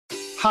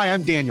Hi,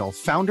 I'm Daniel,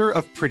 founder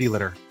of Pretty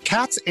Litter.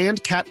 Cats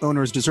and cat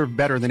owners deserve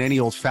better than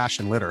any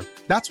old-fashioned litter.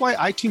 That's why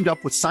I teamed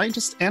up with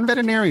scientists and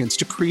veterinarians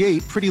to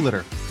create Pretty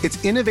Litter.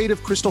 Its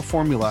innovative crystal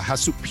formula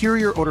has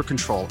superior odor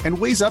control and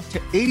weighs up to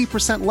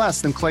 80%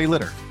 less than clay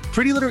litter.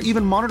 Pretty Litter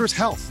even monitors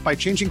health by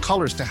changing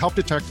colors to help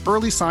detect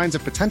early signs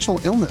of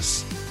potential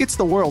illness. It's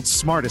the world's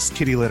smartest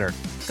kitty litter.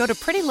 Go to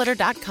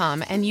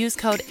prettylitter.com and use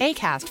code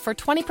ACAST for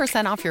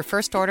 20% off your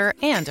first order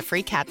and a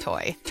free cat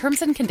toy.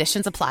 Terms and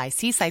conditions apply.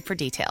 See site for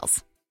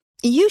details.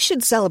 You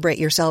should celebrate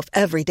yourself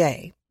every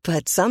day,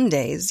 but some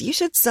days you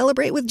should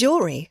celebrate with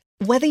jewelry.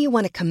 Whether you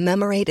want to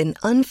commemorate an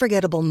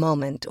unforgettable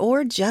moment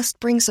or just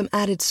bring some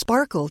added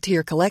sparkle to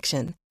your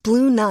collection,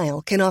 Blue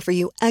Nile can offer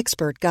you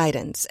expert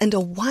guidance and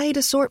a wide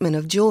assortment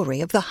of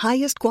jewelry of the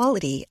highest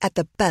quality at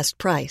the best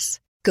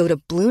price. Go to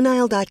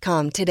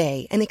BlueNile.com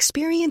today and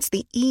experience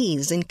the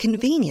ease and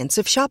convenience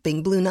of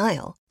shopping Blue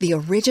Nile, the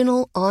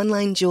original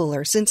online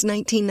jeweler since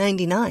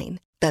 1999.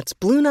 That's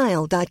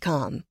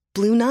BlueNile.com.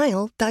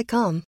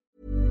 BlueNile.com.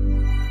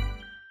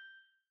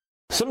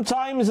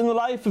 Sometimes in the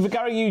life of a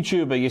Gary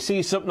YouTuber, you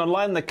see something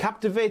online that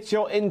captivates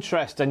your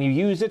interest and you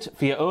use it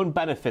for your own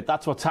benefit.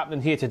 That's what's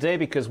happening here today,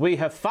 because we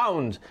have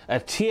found a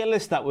tier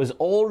list that was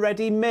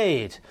already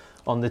made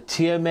on the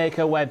Tier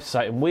Maker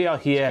website, and we are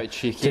here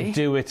to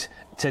do it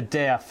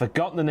today. I've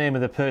forgotten the name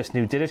of the person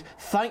who did it.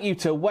 Thank you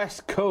to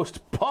West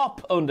Coast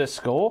Pop _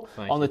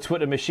 on the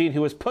Twitter machine,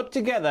 who has put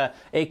together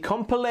a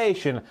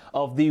compilation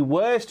of the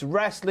worst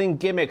wrestling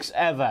gimmicks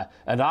ever.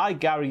 And I,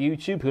 Gary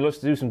YouTube, who loves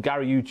to do some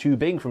Gary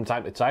YouTubing from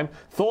time to time,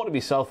 thought to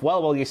myself,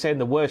 well, you're saying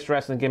the worst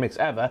wrestling gimmicks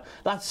ever.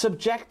 That's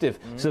subjective.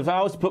 So if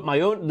I was to put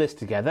my own list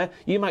together,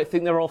 you might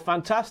think they're all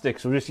fantastic.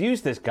 So we'll just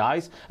use this,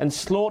 guys, and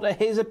slaughter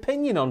his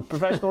opinion on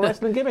professional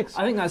wrestling gimmicks.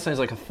 I think that sounds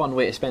like a fun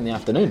way to spend the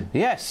afternoon.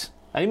 Yes.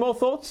 Any more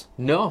thoughts?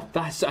 No,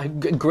 that's a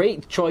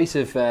great choice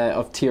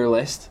of tier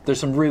list. There's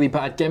some really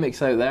bad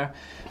gimmicks out there.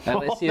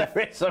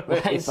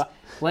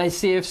 Let's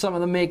see if some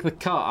of them make the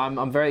cut.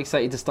 I'm very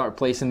excited to start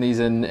placing these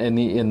in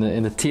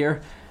the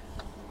tier.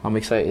 I'm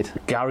excited.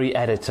 Gary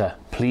editor,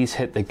 please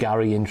hit the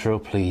Gary intro,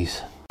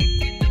 please.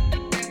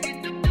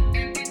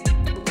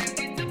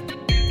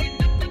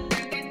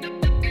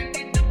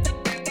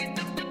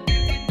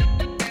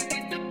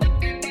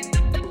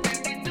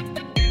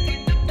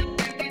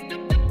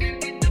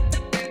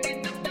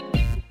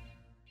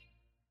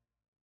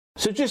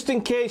 So just in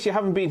case you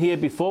haven't been here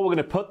before, we're going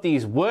to put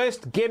these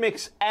worst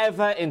gimmicks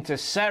ever into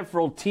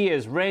several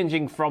tiers,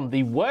 ranging from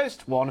the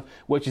worst one,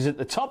 which is at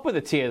the top of the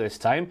tier this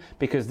time,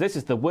 because this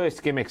is the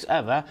worst gimmicks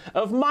ever,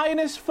 of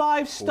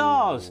 -5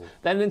 stars. Ooh.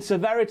 Then in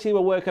severity, we're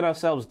working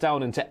ourselves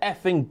down into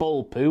effing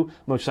bull poo,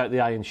 much like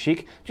the Iron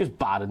Sheik, just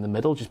bad in the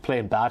middle, just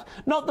plain bad.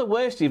 Not the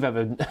worst you've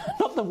ever,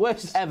 not the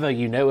worst ever,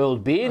 you know,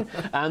 old being.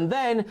 And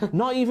then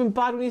not even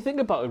bad when you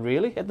think about it,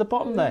 really, at the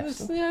bottom there.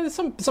 There's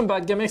some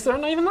bad gimmicks that are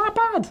not even that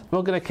bad.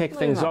 We're going to kick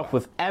things off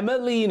with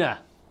Emelina.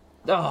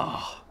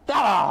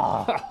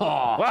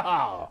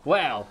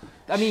 Well,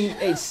 I mean,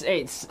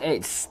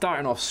 it's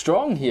starting off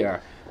strong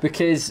here,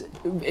 because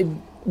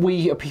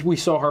we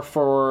saw her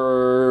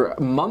for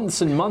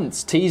months and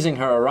months teasing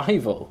her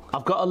arrival.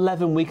 I've got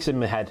 11 weeks in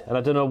my head, and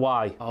I don't know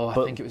why. I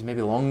think it was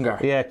maybe longer.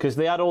 Yeah, because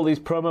they had all these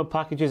promo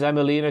packages.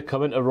 Emelina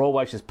coming to Raw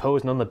while she's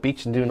posing on the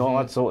beach and doing all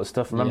that sort of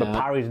stuff. Remember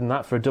parodying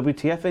that for a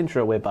WTF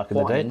intro way back in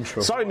the day?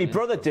 Sorry, my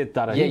brother did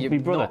that. My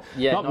brother.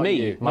 Not me.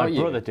 You. My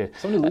brother did.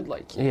 Somebody looked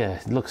like you. Yeah,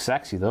 it looks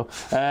sexy though.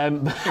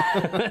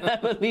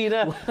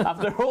 Emelina,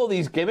 after all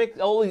these gimmicks,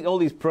 all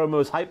these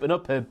promos hyping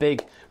up her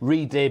big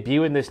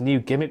re-debut in this new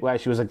gimmick where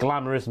she was a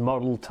glamorous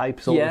model type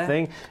sort of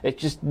thing, it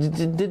just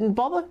didn't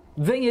bother.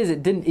 The thing is,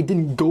 it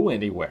didn't go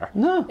anywhere.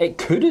 No, it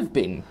could have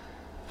been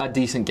a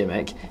decent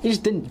gimmick. It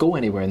just didn't go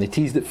anywhere, and they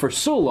teased it for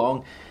so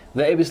long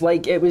that it was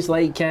like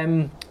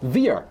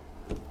Veer.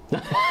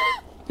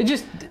 It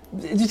just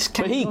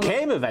But he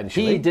came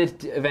eventually. He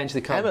did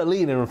eventually come.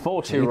 Emelina,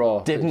 unfortunately, to Raw,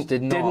 didn't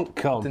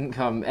come. Didn't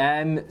come.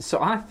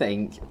 So I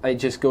think it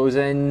just goes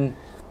in.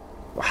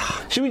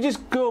 Should we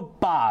just go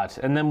bad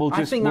and then we'll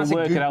work it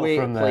out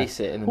from there?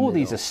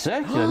 These are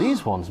circular,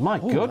 these ones. My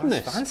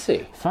goodness.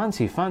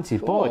 Fancy,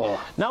 boy.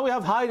 Oh. Now we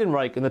have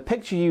Heidenreich, and the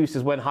picture used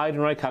is when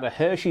Heidenreich had a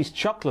Hershey's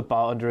chocolate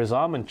bar under his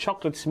arm and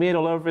chocolate smeared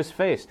all over his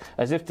face,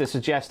 as if to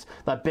suggest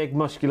that big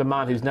muscular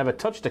man who's never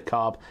touched a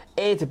carb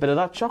ate a bit of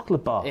that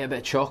chocolate bar. Yeah, a bit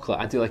of chocolate.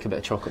 I do like a bit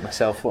of chocolate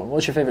myself.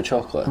 What's your favourite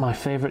chocolate? My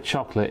favourite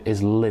chocolate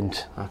is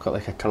Lindt. I've got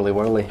like a curly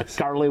whirly.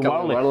 Curly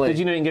whirly. Did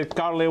you know you can get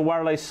curly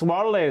whirly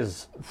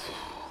swirlies?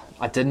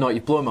 I did not.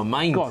 You're blowing my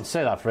mind. Go on,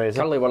 say that phrase.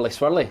 Curly whirly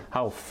swirly.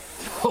 How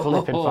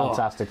flipping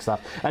fantastic stuff.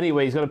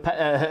 Anyway, he's got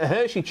a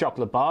Hershey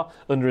chocolate bar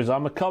under his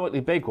arm, a comically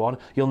big one.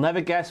 You'll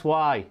never guess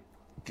why.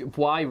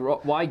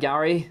 Why,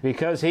 Gary?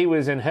 Because he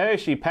was in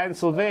Hershey,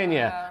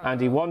 Pennsylvania, and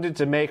he wanted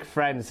to make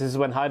friends. This is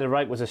when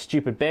Heidenreich was a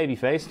stupid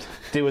babyface,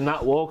 doing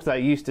that walk that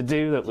he used to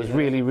do that was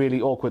really, really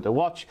awkward to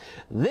watch.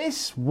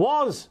 This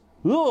was...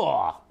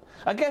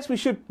 I guess we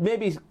should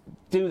maybe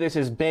do this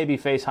as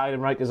babyface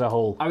Heidenreich as a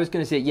whole. I was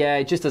going to say,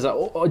 yeah, just as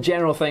a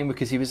general thing,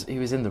 because he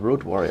was in the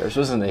Road Warriors,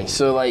 wasn't he?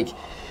 So, like,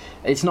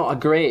 it's not a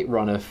great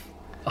run of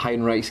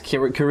Heinrich's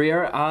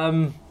career.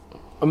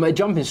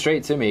 Jumping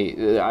straight to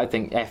me, I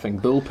think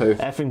effing Bullpoo.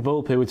 Effing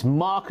Bullpoo. It's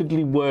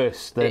markedly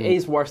worse than It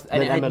is worse,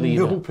 and it had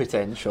Emelina. no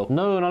potential.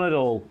 No, not at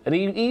all. And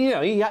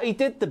he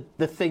did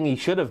the thing he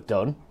should have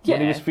done when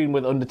he Yeah. was feuding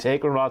with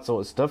Undertaker and all that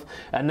sort of stuff.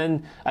 And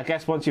then I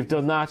guess once you've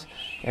done that,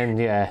 and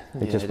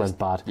it just went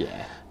bad.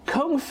 Yeah.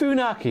 Kung Fu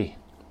Naki,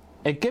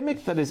 a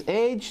gimmick that is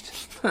aged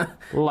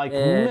like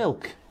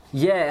milk.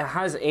 Yeah, it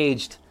has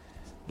aged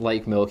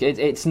like milk.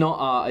 It's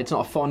not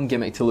a fun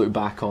gimmick to look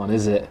back on,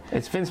 is it?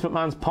 It's Vince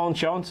McMahon's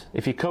penchant.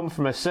 If you come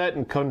from a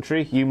certain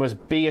country, you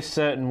must be a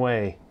certain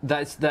way.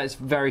 That's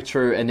very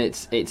true, and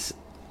it's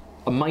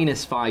a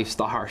 -5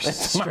 stars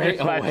straight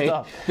 -5 away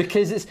stars.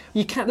 because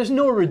there's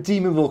no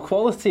redeemable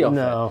quality of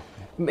No.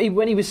 it.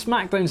 When he was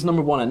SmackDown's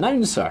 #1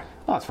 announcer,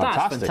 Oh, that's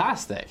fantastic. That's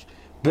fantastic.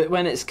 But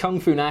when it's Kung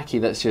Fu Naki,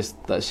 that's just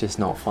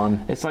not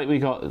fun. It's like we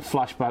got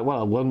flashback.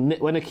 Well,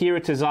 when Akira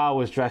Tozawa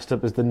was dressed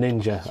up as the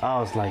ninja, I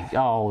was like,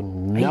 oh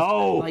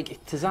no! Like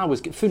Tozawa was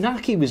good.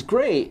 Funaki was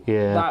great.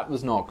 Yeah. That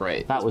was not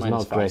great. That was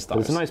not great.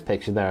 There's a nice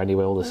picture there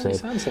anyway, all the same.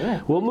 it's handsome, yeah.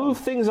 We'll move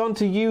things on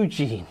to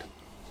Eugene.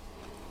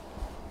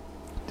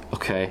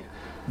 Okay,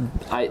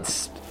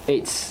 it's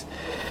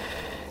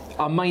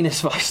a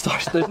 -5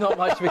 stars. There's not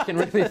much we can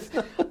really.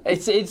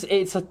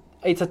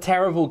 It's a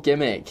terrible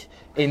gimmick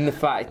in the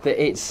fact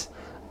that it's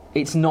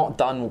not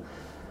done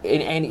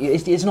in any.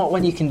 It's not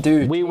one you can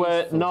do. We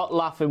were not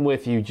laughing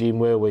with Eugene,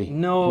 were we?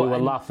 No, we were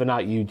and- laughing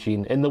at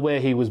Eugene in the way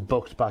he was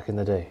booked back in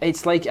the day.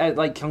 It's like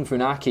Kung Fu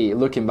Naki.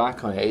 Looking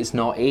back on it, it's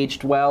not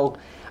aged well,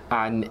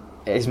 and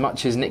as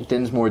much as Nick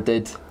Dinsmore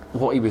did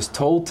what he was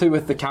told to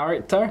with the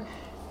character.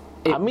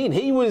 I mean,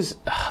 he was.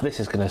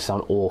 This is going to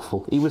sound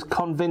awful. He was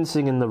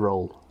convincing in the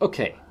role.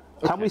 Okay.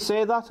 Can we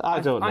say that? I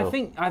don't know.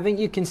 I think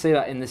you can say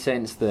that in the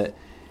sense that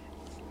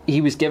he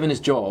was given his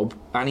job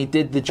and he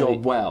did the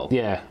job well.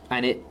 Yeah.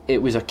 And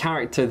it was a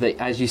character that,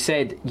 as you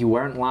said, you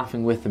weren't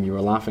laughing with him, you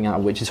were laughing at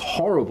him, which is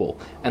horrible.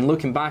 And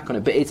looking back on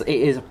it, but it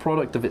is a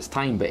product of its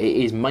time, but it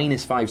is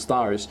 -5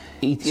 stars.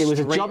 It was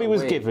a straight job he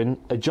was away. given,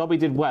 a job he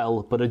did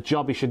well, but a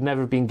job he should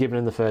never have been given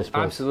in the first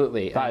place.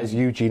 Absolutely. That is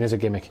Eugene as a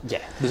gimmick. Yeah,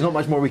 there's not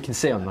much more we can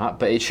say on that,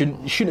 but it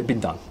shouldn't have been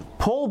done.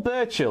 Paul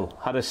Burchill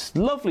had a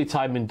lovely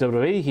time in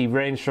WWE. He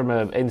ranged from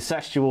an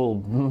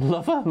incestual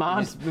lover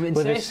man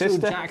with his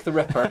sister. Jack the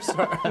Ripper,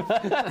 sort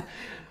of.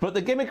 But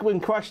the gimmick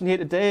in question here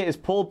today is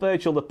Paul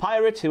Burchill, the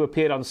pirate, who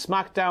appeared on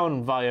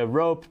SmackDown via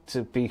rope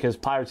because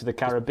Pirates of the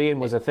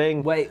Caribbean was a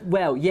thing.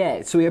 Well,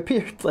 yeah. So he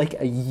appeared like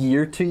a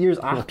year, 2 years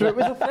after it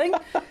was a thing,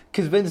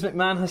 because Vince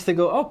McMahon has to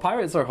go, "Oh,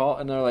 pirates are hot,"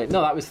 and they're like,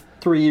 "No, that was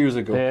 3 years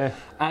ago." Yeah.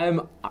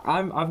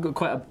 I've got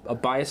quite a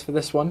bias for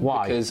this one.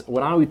 Why? Because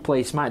when I would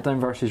play SmackDown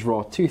vs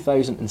Raw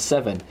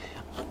 2007,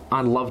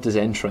 I loved his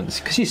entrance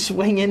because you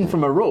swing in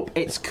from a rope.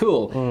 It's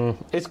cool.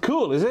 It's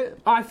cool, is it?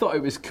 I thought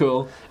it was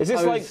cool. Is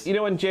this like, you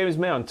know, when James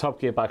May on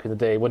Top Gear back in the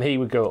day, when he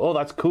would go, "Oh,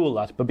 that's cool,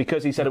 that," but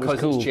because he said it was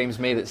Because cool, it's James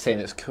May that's saying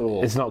it's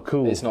cool. it's not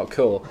cool. It's not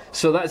cool.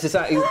 So that's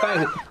exactly.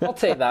 I'll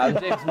take that.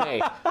 I'm James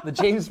May, the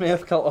James May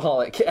of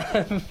Cultaholic.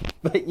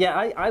 But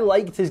yeah, I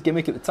liked his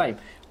gimmick at the time.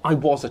 I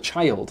was a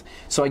child,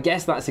 so I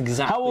guess that's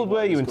exactly. How old what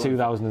were I you was in going for.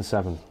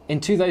 2007? In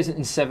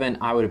 2007,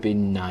 I would have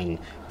been 9,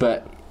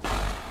 but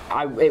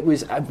it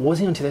was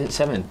he on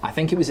 2007? I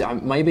think it was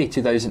maybe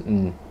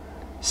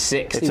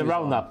 2006. It's he was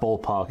around on. that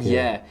ballpark.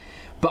 Yeah.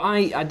 But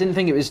I didn't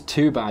think it was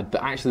too bad.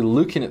 But actually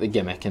looking at the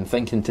gimmick and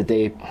thinking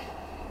today,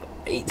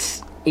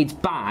 it's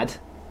bad,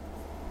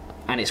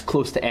 and it's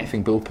close to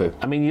effing Bullpoo.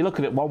 I mean, you look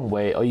at it one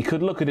way, or you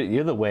could look at it the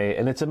other way,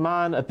 and it's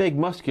a big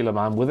muscular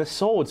man with a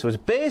sword. So it's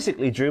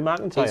basically Drew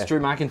McIntyre. It's Drew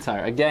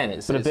McIntyre again.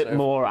 It's But a bit sort of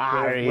more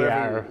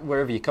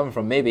wherever you come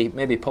from.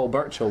 Maybe Paul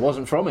Burchill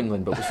wasn't from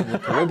England, but was from the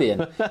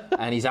Caribbean,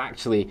 and he's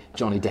actually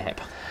Johnny Depp.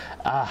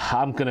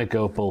 I'm gonna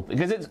go Bull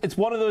because it's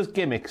one of those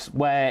gimmicks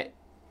where,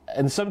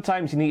 and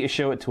sometimes you need to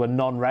show it to a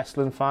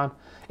non-wrestling fan.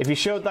 If you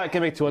showed that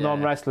gimmick to a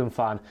non-wrestling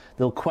fan,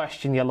 they'll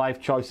question your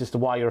life choice as to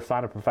why you're a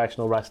fan of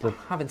professional wrestling.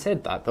 Having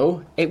said that,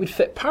 though, it would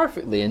fit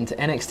perfectly into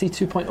NXT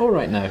 2.0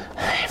 right now.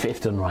 If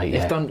done right,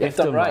 yeah. If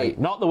done right.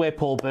 Not the way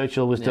Paul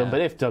Burchill was done, Yeah.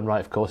 but if done right,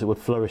 of course, it would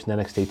flourish in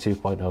NXT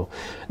 2.0.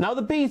 Now,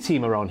 the B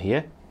team are on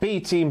here. B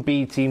team,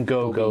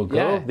 go, go, go.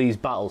 Yeah. These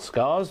battle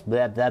scars.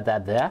 Blah, blah, blah,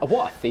 blah.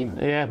 What a theme.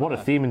 Yeah, what a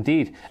theme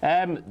indeed.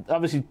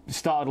 Obviously,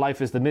 started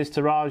life as the Miz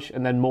Taraj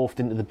and then morphed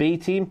into the B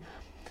team.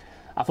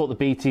 I thought the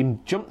B team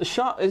jumped the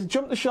shark. Is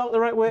jumped the shark the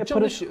right way to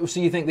put it? So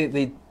you think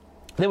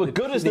They were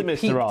good as the Miz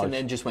peaked Taraj. and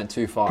then just went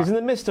too far? Because in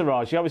the Mr.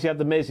 Raj, you obviously had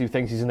the Miz who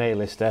thinks he's an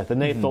A-lister. Then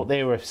they thought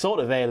they were sort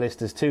of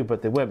A-listers too,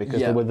 but they were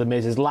because they were the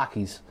Miz's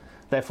lackeys.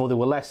 Therefore, they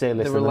were less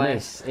A-lister than the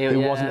Miz, who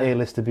wasn't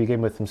A-list to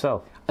begin with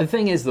himself. The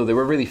thing is, though, they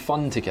were really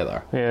fun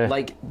together. Yeah.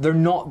 Like they're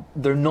not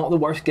the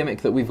worst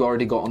gimmick that we've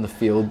already got on the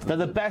field. They're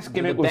the best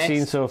They're gimmick the we've best.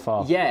 seen so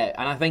far. Yeah,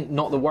 and I think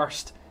not the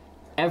worst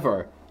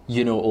ever.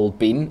 Old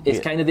Bean.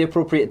 It's kind of the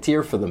appropriate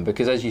tier for them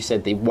because, as you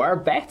said, they were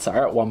better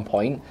at one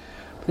point,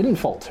 They didn't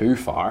fall too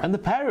far. And the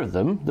pair of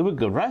them, they were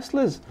good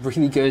wrestlers.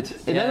 Really good.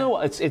 You know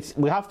what? It's.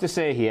 We have to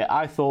say here.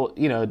 I thought,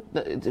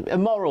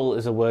 immoral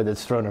is a word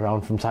that's thrown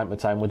around from time to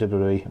time with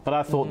WWE. But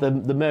I thought the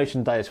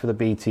merchandise for the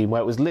B team,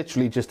 where it was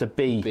literally just a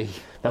B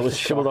that was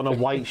shoved on a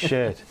white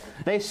shirt,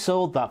 they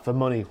sold that for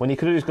money when you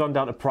could have just gone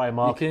down to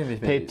Primark,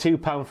 paid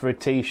 £2 for a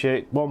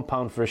T-shirt,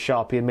 £1 for a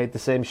Sharpie, and made the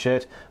same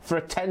shirt for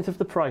a tenth of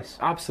the price.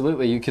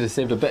 Absolutely, you could have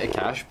saved a bit of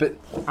cash.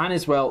 And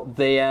as well,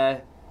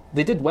 they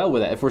did well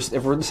with it.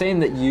 If we're saying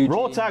that Eugene...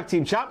 Raw Tag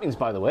Team Champions,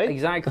 by the way.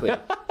 Exactly.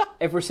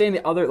 If we're saying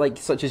the other,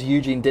 such as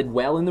Eugene, did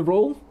well in the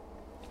role,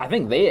 I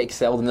think they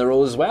excelled in the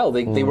role as well.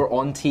 They were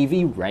on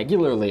TV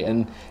regularly.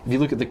 And if you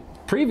look at the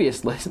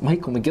previous list,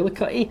 Michael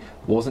McGillicuddy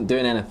wasn't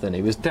doing anything.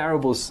 He was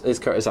terrible as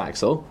Curtis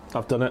Axel.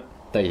 I've done it.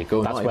 There you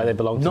go. That's where they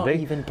belong to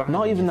be.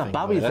 Not even that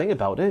bad when you think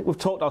about it. We've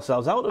talked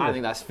ourselves out of it. I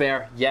think that's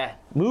fair, yeah.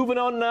 Moving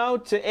on now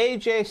to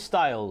AJ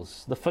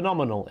Styles, the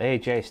phenomenal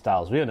AJ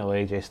Styles. We all know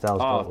AJ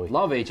Styles, don't we?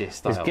 Love AJ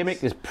Styles. His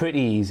gimmick is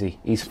pretty easy.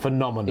 He's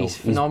phenomenal. He's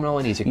phenomenal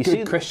and he's a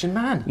good Christian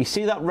man. You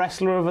see that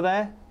wrestler over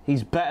there?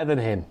 He's better than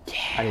him,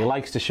 and he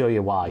likes to show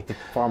you why. The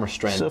farmer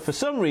strength. So for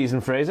some reason,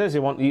 Fraser, as I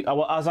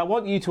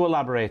want you to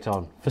elaborate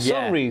on, for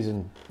some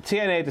reason,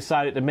 TNA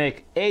decided to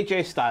make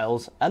AJ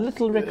Styles a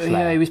little Ric Flair.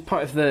 Yeah, he was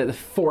part of the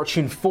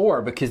Fortune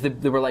 4 because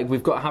they were like,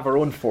 we've got to have our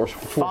own four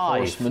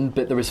horsemen,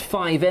 but there was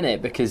 5 in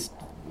it because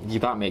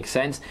that makes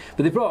sense.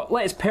 But they brought,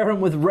 let's pair him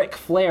with Ric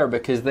Flair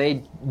because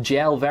they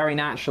gel very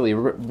naturally.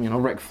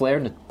 Ric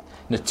Flair,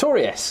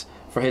 notorious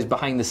for his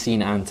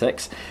behind-the-scene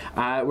antics,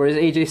 whereas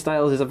AJ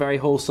Styles is a very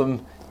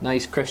wholesome,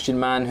 nice Christian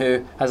man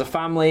who has a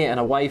family and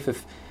a wife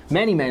of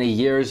many, many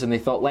years, and they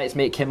thought, let's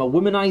make him a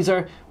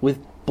womanizer with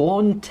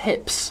blonde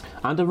tips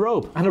and a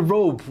robe.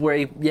 Where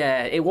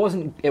it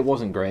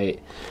wasn't great,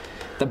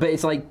 but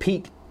it's like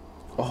Pete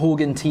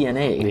Hogan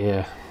TNA.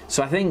 Yeah.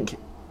 So I think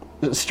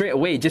straight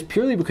away, just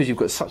purely because you've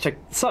got such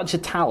a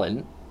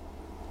talent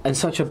and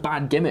such a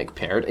bad gimmick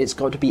paired, it's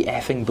got to be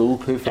effing bull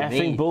poo for me.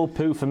 Effing bull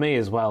poo for me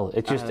as well.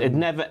 It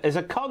never, as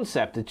a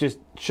concept, it just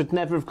should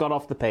never have got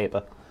off the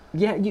paper.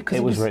 Yeah, because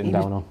it was written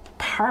down on.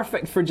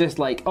 Perfect for just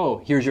like,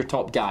 oh, here's your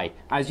top guy.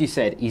 As you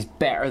said, he's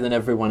better than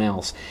everyone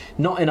else.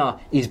 Not in a,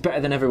 he's better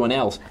than everyone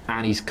else,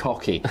 and he's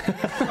cocky.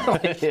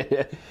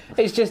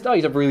 It's just,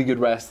 he's a really good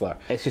wrestler.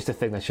 It's just a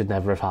thing that should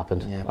never have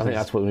happened. Yeah, I think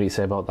that's what we need to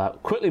say about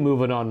that. Quickly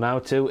moving on now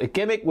to a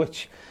gimmick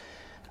which...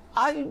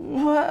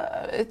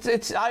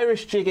 it's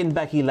Irish jigging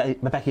Becky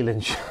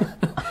Lynch.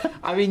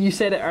 I mean, you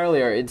said it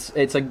earlier. It's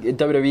a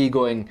WWE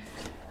going,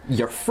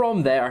 you're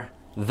from there.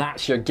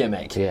 That's your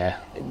gimmick. Yeah.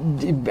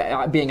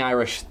 Being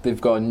Irish, they've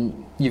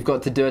gone, you've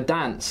got to do a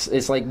dance.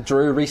 It's like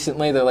Drew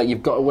recently, they're like,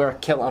 you've got to wear a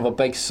kilt and have a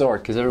big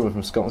sword, because everyone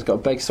from Scotland's got a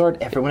big sword.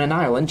 Everyone in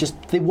Ireland,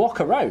 they walk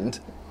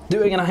around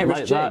doing an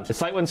Irish jig.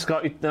 It's like when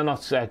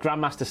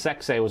Grandmaster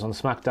Sexay was on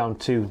SmackDown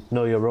 2,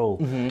 Know Your Role.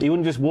 He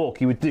wouldn't just walk,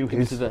 he would do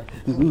his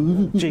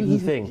jiggy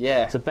thing.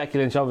 Yeah. So Becky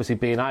Lynch, obviously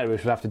being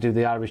Irish, would have to do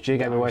the Irish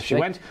jig everywhere she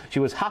went. She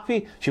was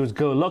happy, she was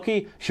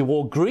go-lucky, she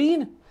wore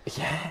green.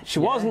 Yeah. She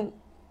wasn't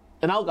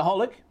an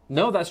alcoholic.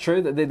 No, that's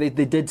true. They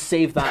did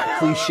save that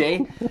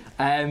cliche.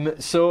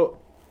 So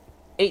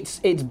it's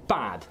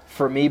bad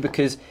for me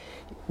because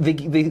they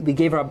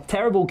gave her a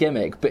terrible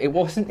gimmick, but it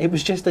wasn't. It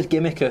was just a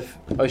gimmick of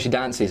how she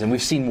dances, and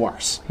we've seen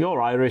worse.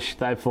 You're Irish,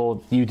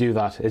 therefore you do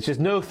that. It's just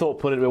no thought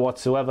put into it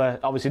whatsoever.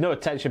 Obviously, no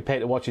attention paid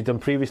to what you've done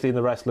previously in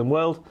the wrestling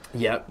world.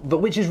 Yeah, but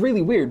which is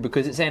really weird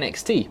because it's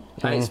NXT,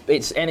 and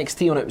it's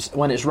NXT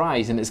on its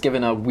rise, and it's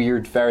given a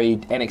weird, very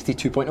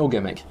NXT 2.0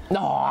 gimmick. No,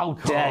 how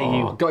dare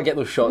you? Got to get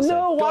those shots.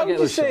 No, why would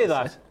you say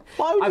that?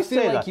 Why would you say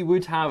that? I feel like you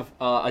would have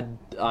an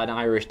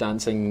Irish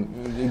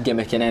dancing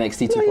gimmick in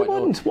NXT 2.0. No, you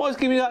wouldn't. What's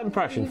giving you that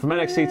impression from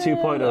NXT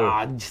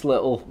 2.0? Just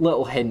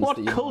little hints.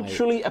 What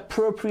culturally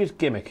appropriate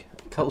gimmick?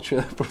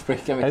 Culturally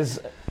appropriate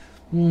gimmick.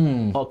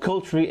 Or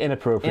culturally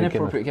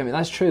inappropriate gimmick.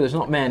 That's true. There's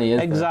not many.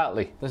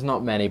 Exactly. There's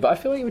not many, but I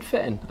feel like it would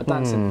fit in a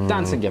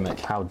dancing gimmick.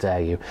 How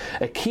dare you?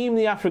 Akeem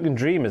the African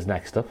Dream is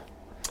next up.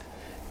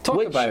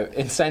 Talk about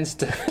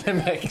insensitive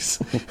gimmicks.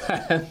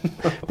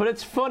 But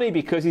it's funny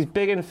because he's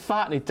big and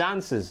fat and he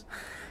dances.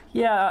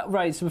 Yeah,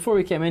 right. So before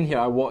we came in here,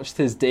 I watched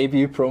his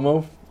debut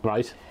promo.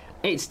 Right.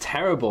 It's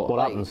terrible. What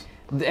happens?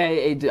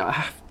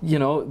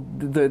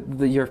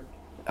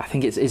 I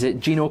think is it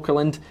Gene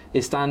Okerlund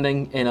is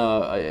standing in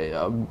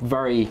a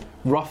very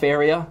rough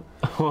area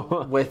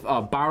with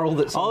a barrel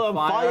that's on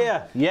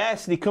fire.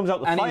 Yes, and he comes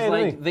out the fire. And he's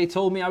like, they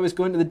told me I was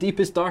going to the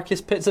deepest,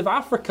 darkest pits of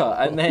Africa.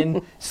 And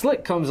then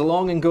Slick comes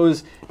along and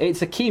goes,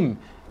 it's Akeem.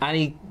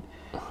 And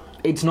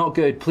it's not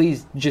good.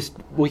 Please,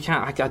 we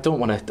can't. I don't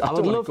want to. I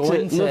would love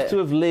to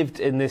have lived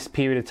in this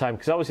period of time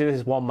because obviously this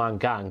is one man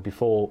gang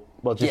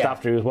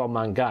after he was one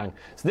man gang.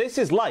 So this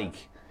is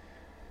like,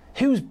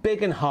 who's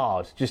big and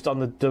hard just on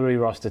the WWE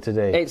roster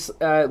today? It's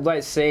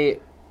let's say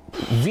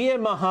Veer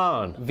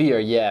Mahan. Veer,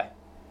 yeah.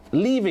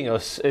 Leaving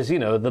us as, the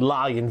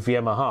lion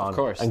Veer Mahan. Of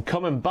course. And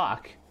coming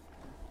back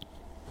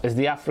as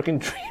the African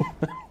Dream.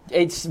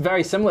 It's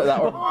very similar to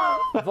that.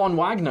 Or Von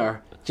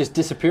Wagner just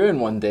disappearing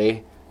one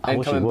day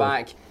and coming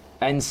back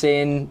and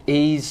saying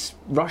he's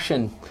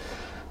Russian.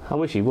 I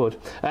wish he would.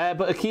 But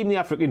Akeem the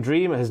African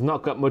Dream has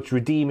not got much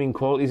redeeming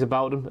qualities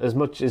about him, as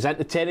much as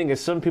entertaining as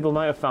some people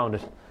might have found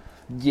it.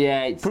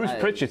 Yeah, it's, Bruce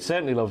Pritchard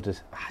certainly loved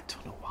it. I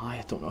don't know why.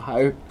 I don't know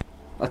how.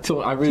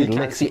 I really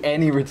can't see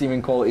any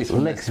redeeming qualities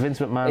from Licks this. Vince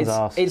McMahon's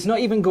arse. It's not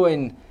even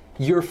going,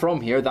 you're from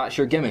here, that's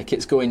your gimmick.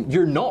 It's going,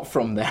 you're not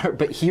from there,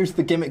 but here's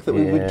the gimmick that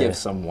we would give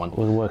someone.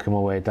 We're working my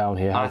way down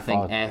here. I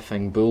think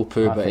effing bull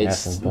poo, but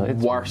it's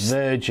worse.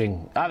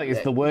 Verging. I think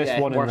it's the worst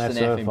one in there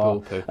so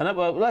far. And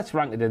well, let's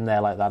rank it in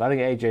there like that. I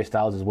think AJ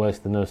Styles is worse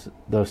than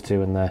those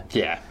two in there.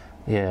 Yeah.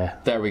 Yeah.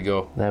 There we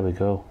go. There we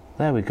go.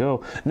 There we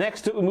go.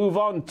 Next up, we move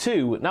on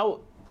to...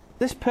 Now,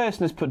 this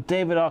person has put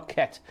David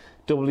Arquette,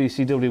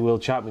 WCW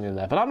World Champion, in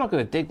there, but I'm not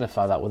going to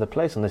dignify that with a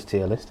place on this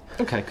tier list.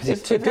 Okay, because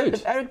it's too good.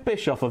 If Eric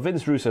Bischoff or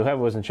Vince Russo,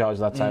 whoever was in charge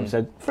at that time,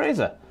 said,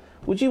 Fraser,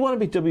 would you want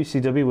to be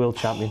WCW World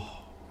Champion?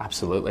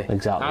 Absolutely.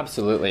 Exactly.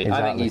 Absolutely.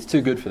 Exactly. I think he's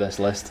too good for this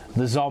list.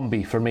 The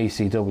Zombie from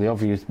ECW.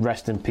 Obviously,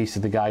 rest in peace to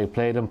the guy who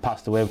played him,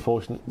 passed away,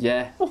 unfortunately.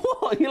 Yeah.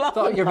 What? You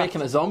laughing? I thought you were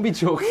making a zombie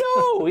joke.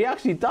 No, he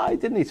actually died,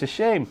 didn't he? It's a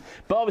shame.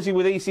 But obviously,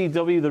 with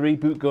ECW, the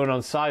reboot going on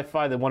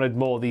Sci-Fi, they wanted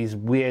more of these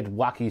weird,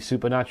 wacky,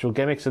 supernatural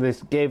gimmicks, so they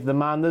gave the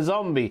man the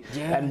Zombie.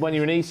 Yeah. And when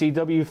you're an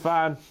ECW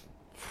fan,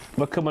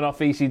 we're coming off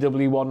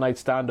ECW One Night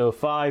Stand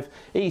 05,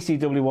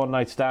 ECW One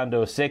Night Stand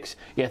 06,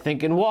 you're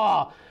thinking,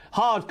 wow,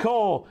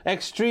 hardcore,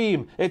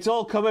 extreme, it's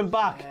all coming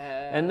back.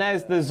 And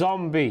there's the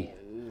Zombie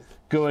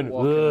going,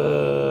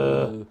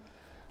 ugh.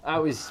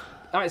 That was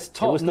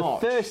top It was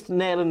notch. the first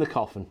nail in the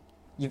coffin.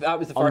 That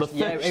was the On first. the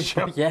first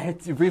show.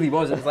 It really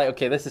was. It was like,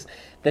 okay, this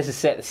is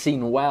set the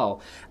scene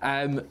well.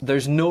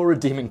 There's no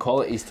redeeming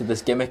qualities to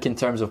this gimmick in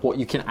terms of what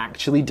you can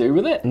actually do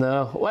with it.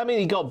 No, well, I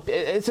mean,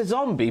 it's a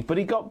zombie, but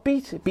he got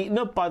beaten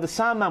up by the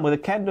Sandman with a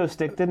kendo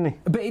stick, didn't he?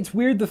 But it's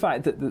weird the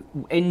fact that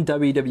in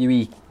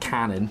WWE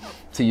canon,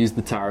 to use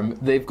the term,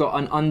 they've got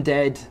an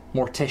undead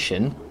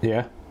mortician,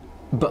 Yeah.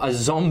 but a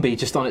zombie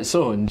just on its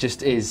own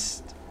just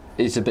is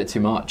a bit too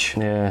much.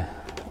 Yeah.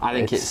 I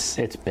think It's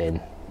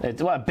bin. It's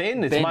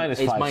Bin, minus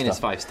it's 5 minus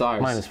stars. 5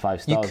 stars. Minus 5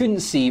 You stars. couldn't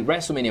see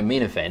WrestleMania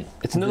main event.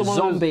 It's another the one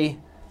of those- zombie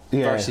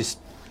Yeah. versus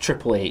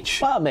Triple H.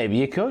 Well, maybe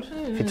you could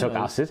if you took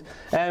acid.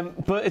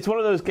 But it's one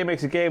of those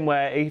gimmicks again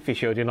where if you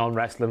showed your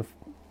non-wrestling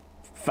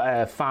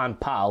fan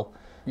pal,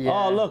 Yeah.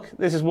 oh look,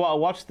 this is what I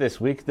watched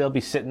this week, they'll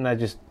be sitting there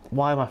just,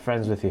 why am I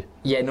friends with you?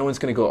 Yeah, no one's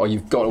going to go, oh,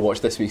 you've got to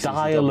watch this week's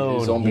Die ECW, alone,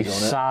 you zombies on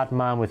it. sad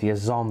man with your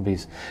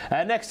zombies.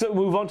 Next up,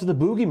 we move on to the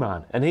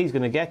Boogeyman, and he's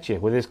going to get you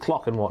with his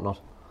clock and whatnot.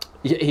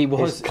 Yeah, he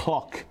was. His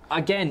clock.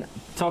 Again,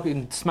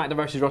 talking SmackDown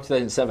vs. Raw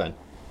 2007,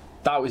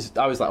 I was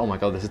like, oh my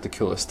god, this is the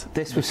coolest.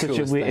 This was such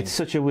a weird. It's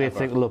such a weird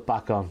thing to look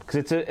back on because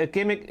it's a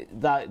gimmick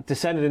that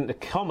descended into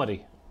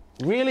comedy,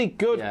 really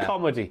good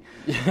comedy.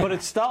 But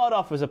it started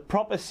off as a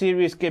proper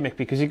serious gimmick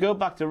because you go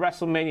back to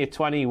WrestleMania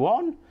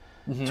 21,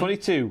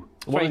 22,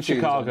 one in 22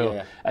 Chicago,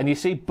 yeah. and you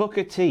see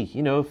Booker T,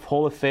 you know,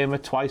 Hall of Famer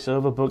twice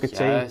over, Booker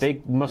Yes, T,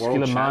 big muscular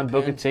world man, champion.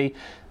 Booker T,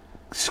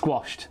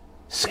 squashed,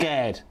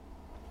 scared,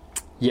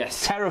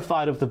 Yes.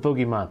 terrified of the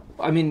Boogeyman.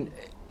 I mean,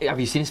 have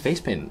you seen his face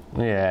paint?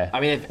 Yeah,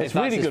 I mean, if it's that's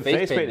really his good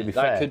face paint. To be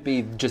that fair, could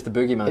be just the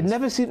Boogeyman. it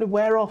never seemed to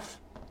wear off.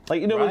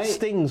 Like, you know, when Right.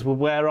 stings would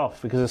wear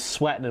off because of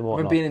sweating and I whatnot.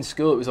 remember being in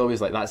school, it was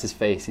always like, that's his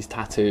face, he's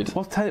tattooed.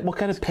 What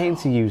kind of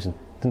paint's he using?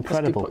 It's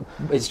incredible.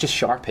 It's just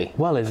Sharpie.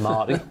 Well in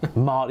Marty.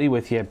 Marty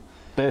with your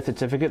birth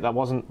certificate, that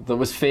wasn't... That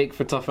was fake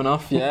for Tough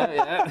Enough,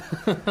 yeah.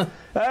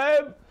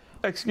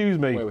 Excuse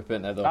me. Way with it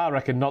now, though. I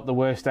reckon not the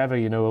worst ever,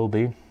 you know, will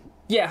be.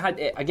 Yeah,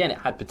 it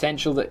had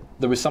potential, that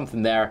there was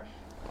something there.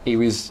 He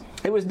was...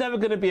 It was never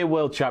going to be a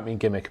world champion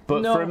gimmick,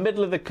 but No. for a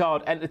middle of the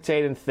card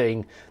entertaining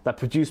thing that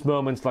produced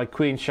moments like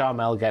Queen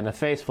Charmel getting a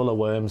face full of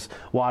worms,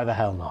 why the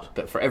hell not?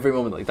 But for every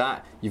moment like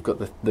that, you've got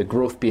the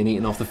growth being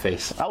eaten off the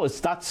face.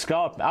 That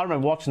scarred me. I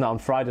remember watching that on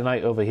Friday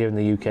night over here in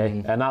the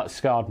UK, and that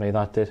scarred me,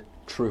 that did.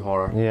 True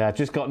horror. Yeah, I'd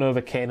just gotten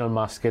over Kane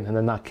unmasking, and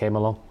then that came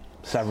along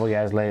several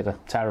years later.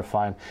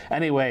 Terrifying.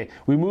 Anyway,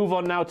 we move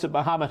on now to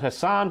Muhammad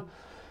Hassan.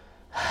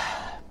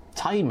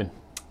 Timing.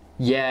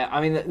 Yeah, I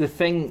mean, the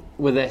thing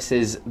with this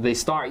is they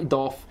started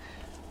off,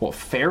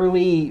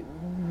 fairly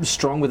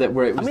strong with it,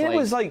 where it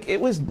was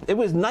it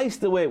was nice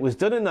the way it was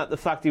done in that the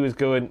fact he was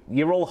going,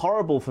 you're all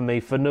horrible for me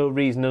for no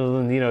reason other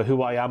than, you know,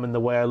 who I am and the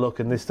way I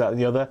look and this, that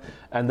and the other.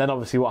 And then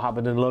obviously what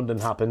happened in London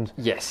happened.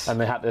 Yes. And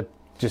they had to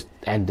just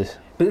end it.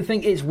 But the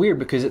thing is weird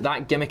because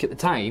that gimmick at the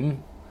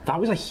time, that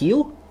was a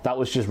heel. That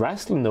was just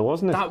wrestling though,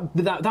 wasn't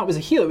it? That was a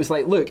heel. It was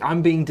like, look,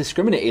 I'm being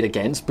discriminated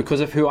against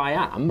because of who I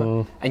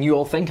am, and you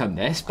all think I'm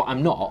this, but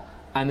I'm not.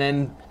 And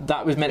then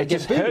that was meant to It get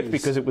just hurt boos.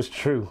 because it was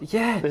true.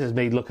 Yeah. This is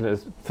me looking at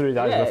it through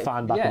the eyes of a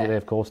fan back in the day,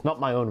 of course.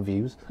 Not my own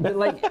views. But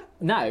like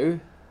now,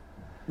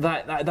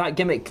 that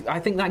gimmick, I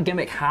think that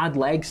gimmick had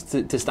legs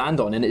to stand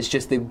on, and it's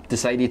just they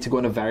decided to go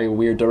in a very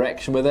weird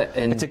direction with it.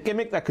 And It's a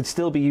gimmick that could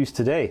still be used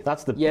today.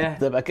 That's I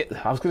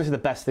was going to say the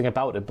best thing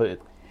about it, but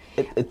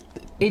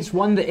it's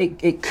one that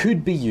it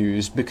could be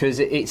used because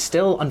it's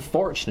still,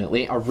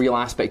 unfortunately, a real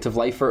aspect of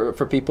life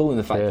for people, and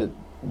the fact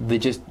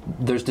that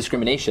there's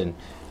discrimination,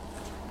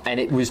 and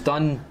it was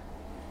done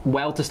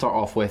well to start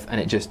off with, and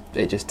it just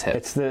tipped.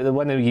 It's the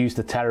when they used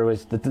the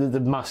terrorists, the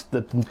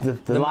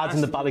lads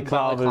in the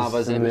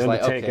balaclavas, and the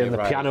like, Undertaker, okay, and the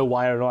right. piano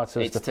wire and all that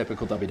sort of It's stuff.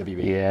 typical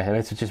WWE. Yeah, and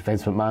it's just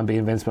Vince McMahon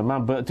being Vince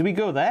McMahon. But do we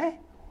go there?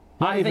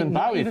 Not even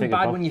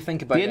bad when you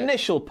think about the it.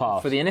 initial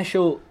part. For the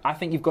initial, I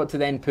think you've got to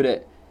then put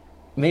it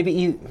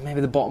maybe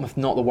the bottom of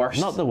not the worst.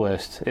 Not the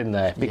worst in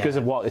there because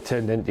of what it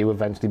turned into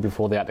eventually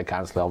before they had to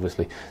cancel it,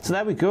 obviously. So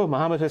there we go,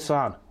 Muhammad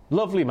Hassan.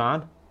 Lovely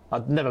man.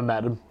 I'd never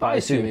met him. I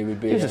assume he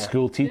would be. He's a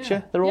school teacher.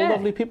 Yeah. They're all Yeah.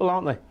 lovely people,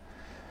 aren't they?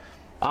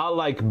 I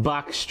like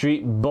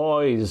Backstreet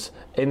Boys,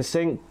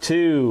 NSYNC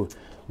 2.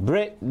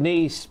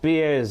 Britney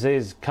Spears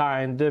is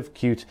kind of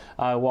cute.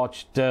 I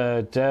watched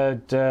on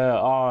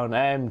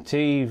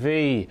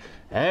MTV.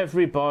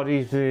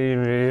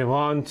 Everybody,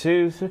 1,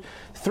 2, 3.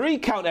 3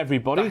 count,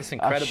 everybody. That's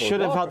incredible. I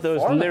should have What a had those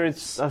performance.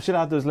 lyrics. I should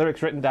have had those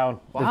lyrics written down.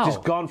 Wow. They've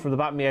just gone from the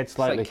back of my head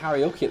slightly. It's like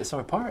karaoke at the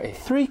summer party.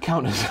 3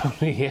 counters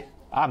only here.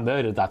 I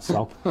murdered that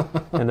song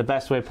in the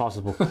best way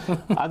possible.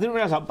 I didn't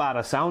realise how bad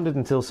I sounded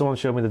until someone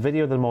showed me the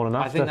video the morning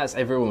after. I think that's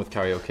everyone with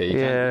karaoke.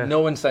 Yeah.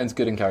 No one sounds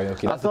good in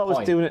karaoke. I That's thought I the was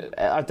point. doing it.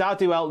 I'd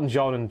do Elton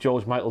John and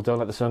George Michael, Don't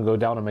Let the Sun Go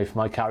Down on Me for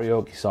my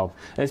karaoke song.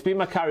 And it's been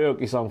my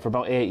karaoke song for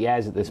about 8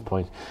 years at this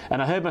point.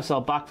 And I heard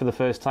myself back for the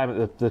first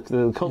time at the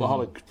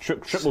Cultaholic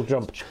triple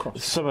jump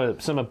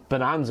summer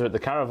bonanza at the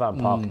Caravan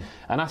Park.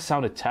 And that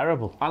sounded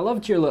terrible. I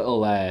loved your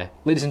little,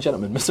 ladies and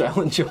gentlemen, Mr.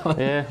 Elton John.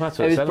 Yeah, that's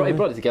what it it said,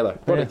 brought it together.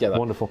 Yeah,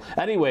 wonderful.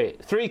 Anyway,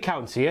 3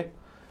 counts here.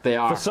 They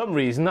are. For some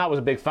reason, I was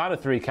a big fan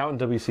of 3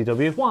 count in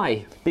WCW.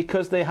 Why?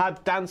 Because they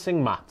had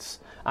dancing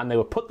mats. And they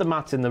would put the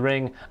mats in the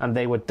ring and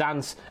they would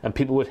dance, and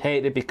people would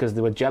hate it because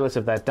they were jealous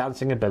of their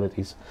dancing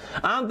abilities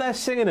and their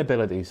singing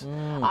abilities.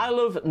 I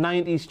love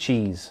 90s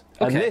cheese.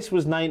 And Okay. this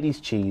was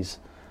 90s cheese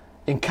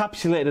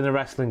encapsulated in a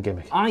wrestling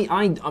gimmick.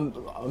 I'm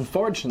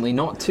unfortunately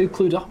not too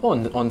clued up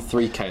on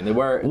 3 count. They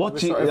were. What they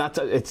do were you, sort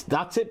of-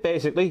 that's it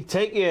basically.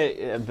 Take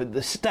your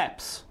the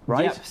steps,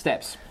 right? Yep,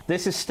 steps.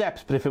 This is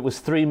steps, but if it was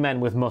 3 men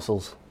with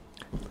muscles.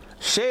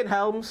 Shane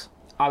Helms,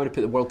 I would have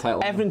put the world title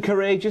on. Evan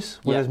Courageous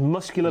with Yep. his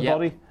muscular Yep.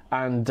 body,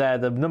 and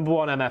the number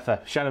 1 MFer,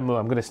 Shannon Moore.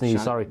 I'm going to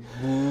sneeze, sorry.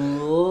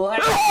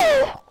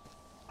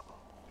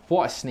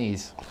 What a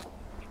sneeze.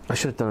 I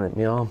should have done it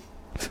in my arm.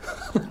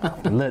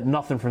 Learned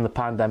nothing from the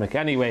pandemic.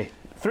 Anyway,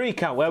 3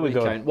 count, where we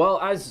Three go? count. Well,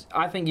 as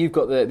I think you've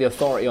got the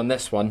authority on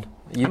this one.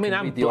 You can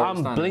read the I'm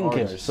standing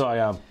blinking, orders. so I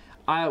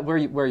am. Where are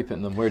you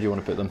putting them? Where do you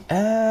want to put them?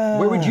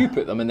 Where would you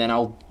put them? And then I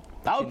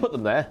would put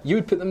them there. You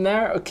would put them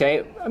there?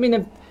 Okay. I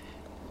mean,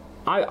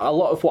 a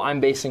lot of what I'm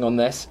basing on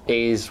this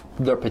is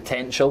their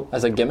potential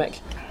as a gimmick.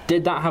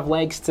 Did that have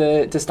legs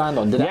to stand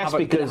on? Did Yes,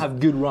 did it because- have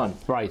good run?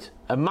 Right.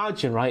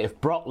 Imagine, right, if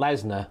Brock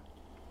Lesnar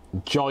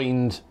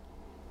joined...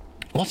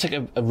 What's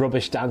like a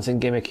rubbish dancing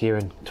gimmick here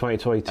in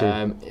 2022?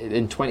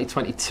 In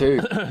 2022,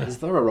 is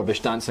there a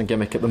rubbish dancing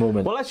gimmick at the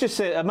moment? Well, let's just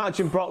say,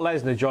 imagine Brock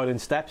Lesnar joining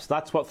Steps.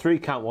 That's what 3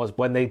 count was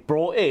when they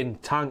brought in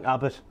Tank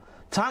Abbott.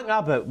 Tank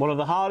Abbott, one of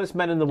the hardest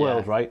men in the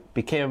world, right,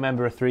 became a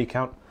member of 3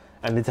 count,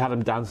 and they had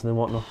him dancing and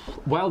whatnot.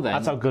 Well then,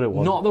 That's how good it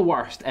was. Not the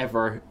worst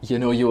ever,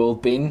 you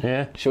old bean.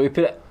 Yeah. Shall we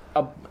put it?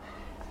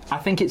 I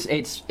think it's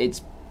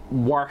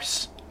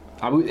worse.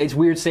 It's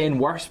weird saying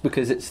worse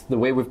because it's the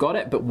way we've got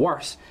it, but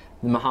worse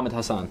than Muhammad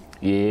Hassan.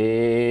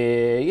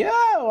 Yeah,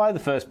 well, the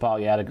first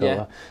part, yeah, I'd go Yeah.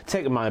 there.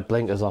 Taking my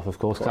blinkers off, of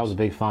course, 'cause I was a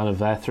big fan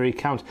of 3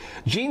 count.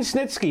 Gene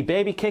Snitsky,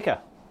 baby kicker.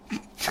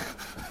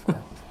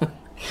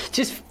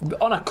 Just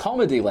on a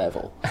comedy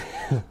level,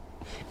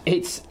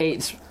 it's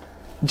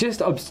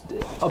just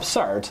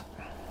absurd,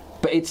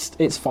 but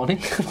it's funny.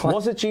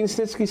 Was it Gene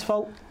Snitsky's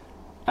fault?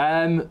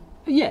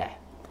 Yeah.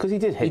 Because he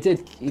did hit, He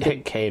did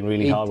hit Kane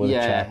really hard with a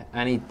chair.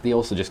 and they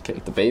also just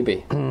kicked the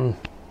baby.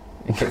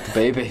 He kicked the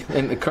baby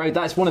in the crowd.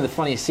 That's one of the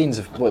funniest scenes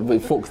of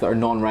with folks that are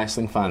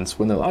non-wrestling fans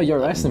when they're like, "Oh, you're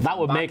a wrestling." That fan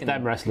would back make in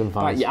them the-" wrestling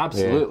fans. Yeah,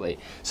 absolutely.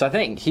 So I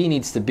think he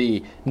needs to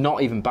be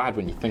not even bad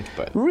when you think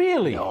about it.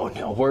 Really? Oh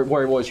no.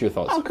 Where was your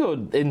thoughts? I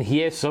could in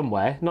here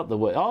somewhere, not the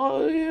way.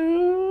 Oh,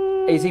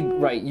 yeah. Is he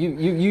right?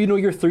 You know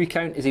your 3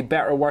 count. Is he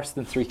better or worse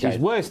than 3 count?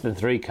 He's worse than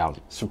 3 count.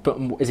 So, but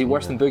is he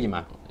worse than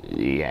Boogeyman?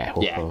 Yeah.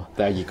 Yeah.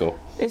 There you go.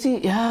 Is he?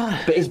 Yeah.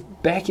 But is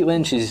Becky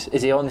Lynch is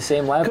he on the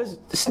same level? Because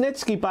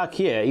Snitsky back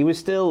here, he was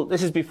still.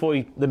 This is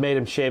before they made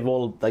him shave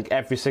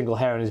every single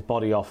hair on his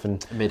body off,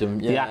 and Made him,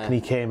 the yeah. acne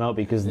came out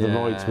because the Yeah,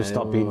 roids were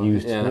stopped being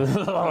used.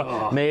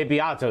 yeah.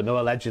 Maybe, I don't know.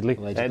 Allegedly,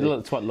 Allegedly.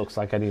 It's what it looks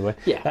like anyway.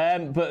 Yeah.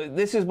 But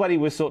this is when he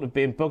was sort of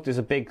being booked as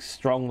a big,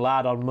 strong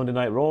lad on Monday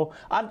Night Raw,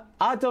 and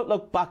I don't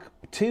look back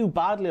too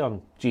badly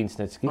on Gene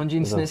Snitsky. On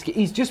Gene Snitsky,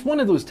 he's just one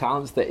of those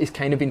talents that is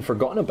kind of been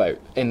forgotten about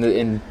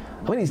in.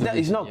 I mean,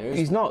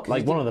 he's not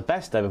like one of the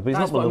best ever, but he's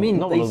That's not what I mean.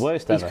 not one of the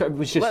worst ever.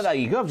 Was just Well, there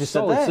you go. I've just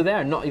solid. said So there.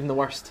 they're not even the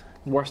worst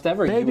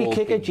ever. Baby you old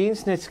kicker bean. Gene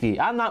Snitsky,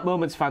 and that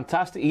moment's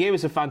fantastic. He gave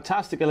us a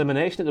fantastic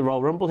elimination at the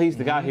Royal Rumble. He's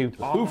the guy who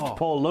hoofed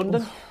Paul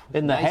London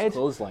in the Nice head,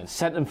 clothesline.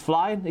 sent him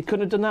flying. He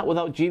couldn't have done that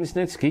without Gene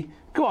Snitsky.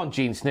 Go on,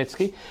 Gene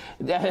Snitsky.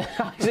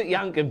 Isaac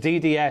Yankem,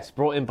 DDS,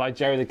 brought in by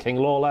Jerry the King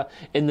Lawler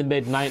in the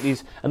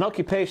mid-90s. An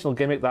occupational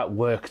gimmick that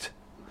worked.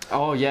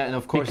 Oh yeah, and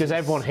of course Because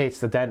everyone hates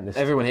the dentist.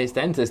 everyone hates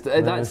dentists.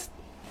 That's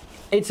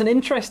It's an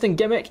interesting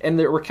gimmick in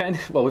that we're kind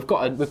of, well, we've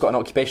got an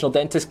occupational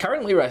dentist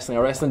currently wrestling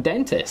a wrestling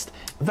dentist.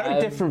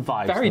 Very different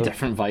vibes. Very though.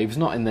 different vibes,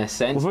 not in this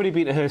sense. We've already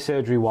been to her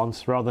surgery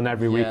once, rather than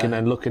every week, and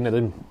then looking at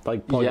him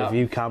like point of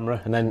view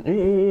camera, and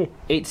then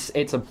it's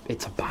a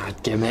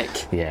bad gimmick.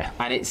 Yeah,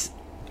 and it's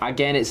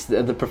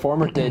the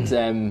performer did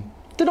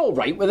all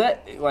right with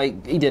it.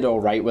 Like, he did all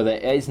right with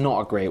it. It's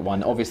not a great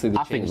one. Obviously, they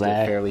changed it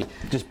fairly.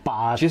 Just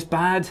bad. Just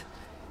bad.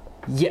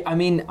 Yeah, I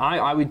mean,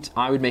 I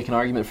would make an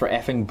argument for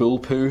effing bull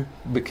poo,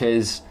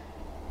 because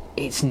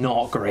it's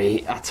not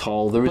great at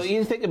all. But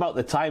you think about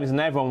the times, and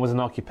everyone was an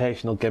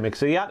occupational gimmick,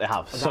 so you had to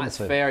have something. That's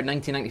fair.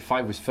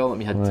 1995 was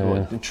film. You had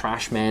the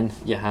trash men.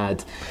 You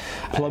had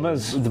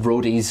plumbers, the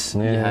roadies.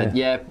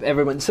 You had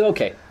everyone. So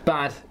okay,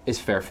 bad is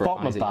fair for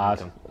bottom of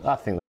bad. I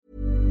think.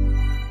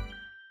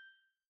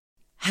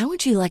 How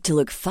would you like to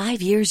look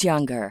 5 years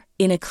younger?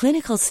 In a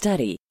clinical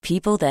study,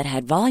 people that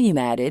had volume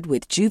added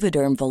with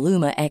Juvederm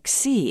Voluma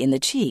XC in the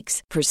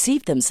cheeks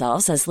perceived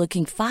themselves as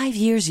looking 5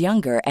 years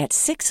younger at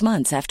 6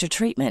 months after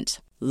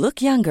treatment.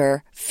 Look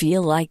younger,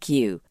 feel like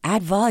you.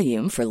 Add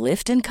volume for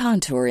lift and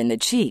contour in the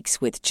cheeks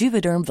with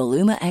Juvederm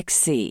Voluma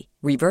XC.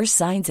 Reverse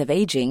signs of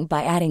aging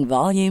by adding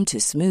volume to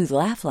smooth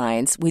laugh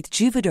lines with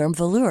Juvederm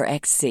Volure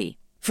XC.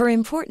 For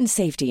important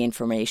safety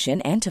information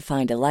and to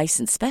find a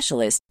licensed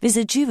specialist,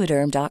 visit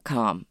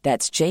Juvederm.com.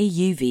 That's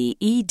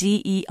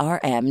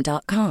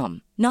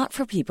JUVEDERM.com. Not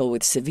for people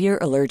with severe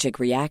allergic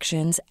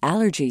reactions,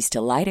 allergies to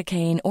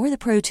lidocaine, or the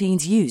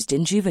proteins used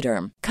in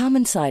Juvederm.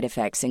 Common side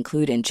effects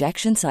include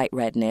injection site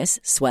redness,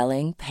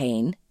 swelling,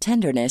 pain,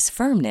 tenderness,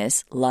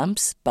 firmness,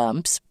 lumps,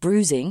 bumps,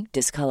 bruising,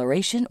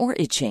 discoloration, or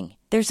itching.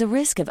 There's a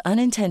risk of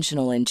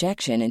unintentional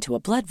injection into a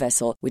blood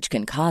vessel, which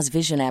can cause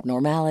vision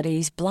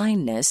abnormalities,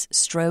 blindness,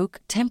 stroke,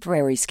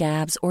 temporary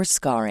scabs, or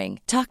scarring.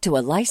 Talk to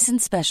a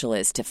licensed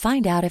specialist to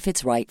find out if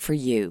it's right for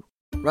you.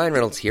 Ryan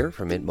Reynolds here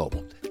from Mint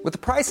Mobile. With the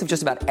price of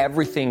just about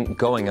everything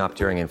going up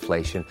during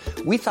inflation,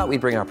 we thought we'd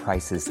bring our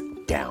prices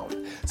down.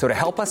 So to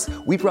help us,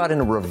 we brought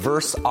in a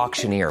reverse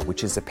auctioneer,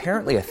 which is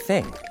apparently a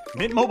thing.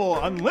 Mint Mobile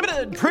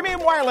Unlimited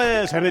Premium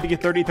Wireless. How to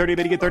get 30, 30,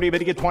 bit to get 30, bit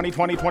to get 20,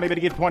 20, 20, bit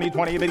to get 20,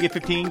 20, bit to get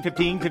 15,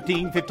 15,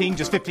 15, 15,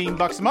 just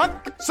 $15 a month?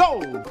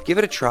 Sold! Give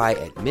it a try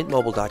at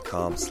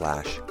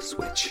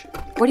mintmobile.com/switch.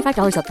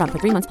 $45 up front for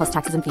 3 months plus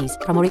taxes and fees.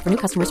 Promo rate for new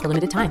customers for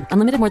limited time.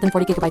 Unlimited more than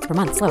 40 gigabytes per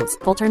month. Slows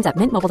full terms at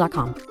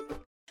mintmobile.com.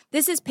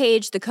 This is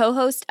Paige, the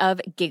co-host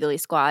of Giggly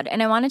Squad,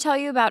 and I want to tell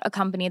you about a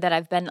company that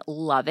I've been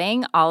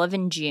loving, Olive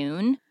 &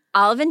 June.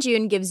 Olive &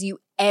 June gives you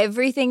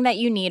everything that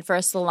you need for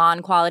a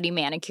salon-quality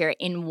manicure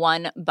in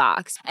one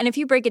box. And if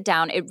you break it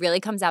down, it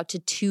really comes out to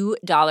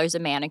 $2 a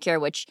manicure,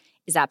 which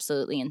is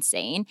absolutely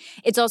insane.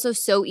 It's also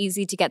so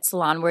easy to get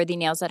salon-worthy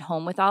nails at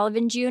home with Olive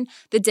 & June.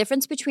 The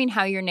difference between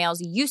how your nails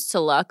used to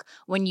look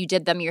when you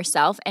did them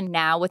yourself and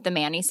now with the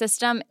Mani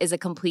system is a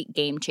complete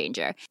game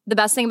changer. The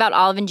best thing about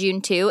Olive &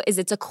 June, too, is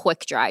it's a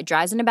quick dry.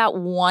 Dries in about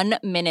 1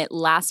 minute,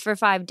 lasts for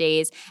 5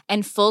 days,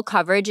 and full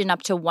coverage in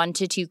up to 1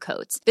 to 2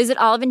 coats. Visit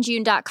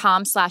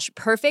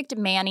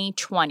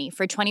oliveandjune.com/perfectmani20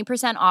 for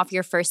 20% off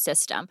your first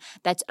system.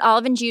 That's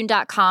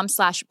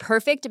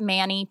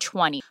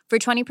oliveandjune.com/perfectmani20 for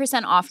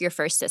 20% off your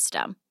first system.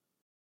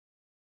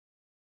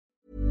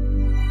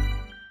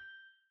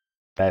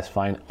 That's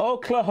fine.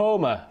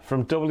 Oklahoma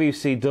from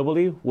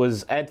WCW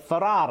was Ed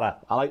Ferrara.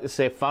 I like to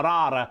say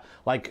Ferrara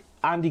like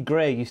Andy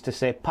Gray used to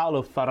say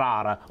Paulo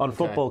Ferrara on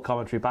football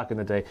commentary back in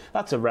the day.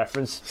 That's a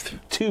reference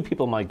 2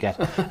 people might get,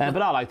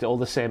 but I liked it all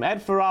the same.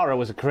 Ed Ferrara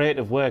was a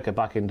creative worker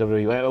back in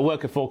WWE, a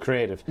worker for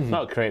creative,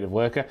 not a creative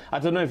worker. I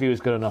don't know if he was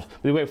good enough,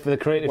 but he worked for the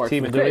creative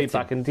team in WWE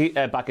back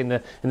in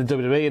the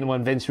WWE, and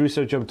when Vince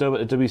Russo jumped over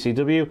to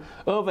WCW,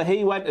 over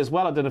he went as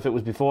well. I don't know if it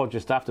was before,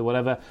 just after,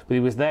 whatever, but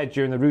he was there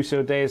during the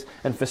Russo days,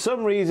 and for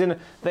some reason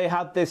they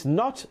had this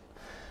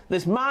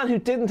man who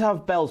didn't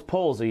have Bell's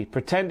palsy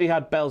pretend he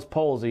had Bell's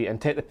palsy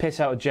and take the piss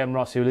out of Jem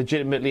Ross, who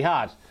legitimately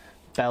had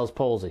Bell's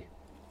palsy.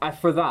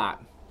 For that,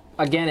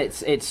 again,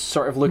 it's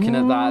sort of looking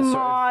at that sort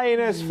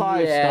of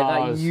 -5 stars.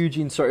 That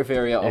Eugene sort of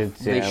area of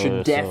they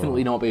should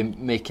definitely not be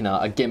making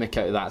a gimmick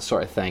out of that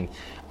sort of thing.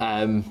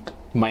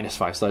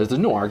 -5 stars. There's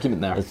no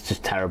argument there. It's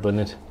just terrible,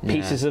 isn't it? Yeah.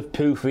 Pieces of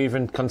poo for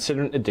even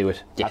considering to do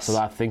it. Yes. That's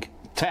what I think.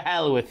 To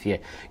hell with you.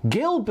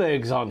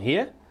 Gilberg's on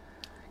here.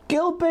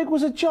 Gilbert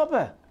was a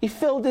jobber. He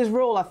filled his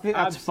role. I think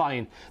that's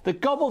fine. The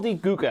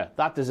gobbledygooker,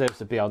 that deserves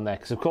to be on there.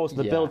 Because, of course,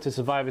 the build to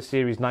Survivor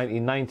Series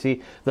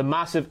 1990, the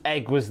massive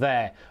egg was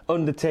there.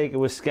 Undertaker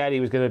was scared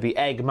he was going to be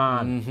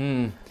Eggman.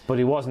 Mm-hmm. But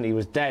he wasn't. He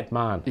was Dead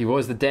Man. He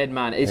was the Dead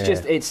Man. It's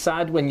just, it's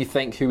sad when you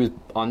think who was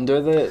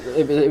under the...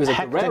 It was a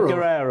Hector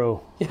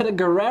Guerrero. You had a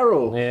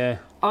Guerrero. Yeah.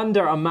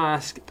 Under a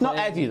mask. Not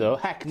Eddie, though.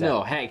 Hector.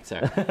 No,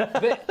 Hector.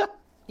 But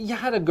you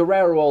had a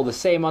Guerrero all the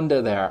same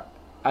under there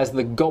as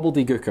the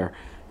gobbledygooker.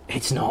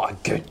 It's not a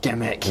good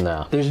gimmick.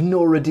 No. There's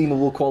no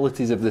redeemable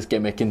qualities of this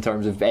gimmick in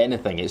terms of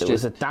anything. It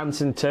was a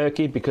dancing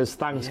turkey because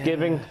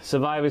Thanksgiving,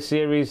 Survivor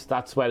Series,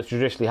 that's where it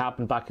traditionally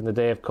happened back in the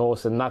day, of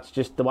course, and that's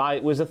just why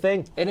it was a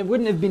thing. And it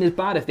wouldn't have been as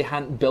bad if they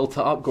hadn't built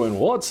it up going,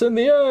 what's in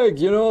the egg?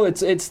 You know,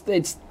 it's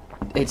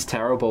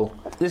terrible.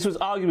 This was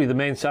arguably the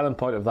main selling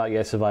point of that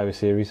year's Survivor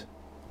Series.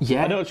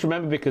 Yeah. I don't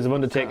remember because of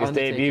Undertaker's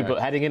debut, but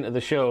heading into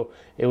the show,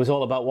 it was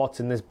all about what's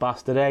in this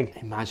bastard egg.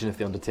 Imagine if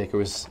the Undertaker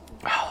was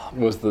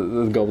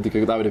the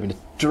gobbledygook. That would have been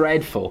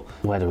dreadful.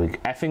 Where do we...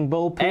 Effing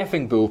bull poo?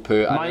 Effing bull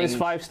poo. Minus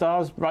 5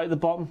 stars, right at the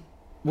bottom.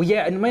 Well,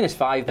 yeah, and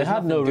 -5. There's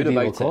had nothing no good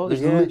redeemable about clause, it.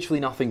 There's yeah. literally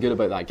nothing good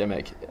about that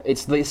gimmick.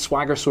 It's the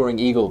swagger soaring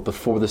eagle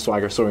before the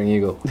swagger soaring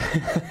eagle.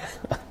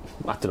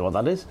 I don't know what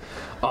that is.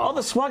 Oh,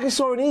 the swagger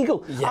soaring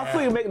eagle. Yeah. I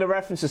thought you were making a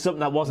reference to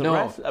something that wasn't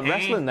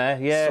wrestling there.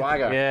 Yeah,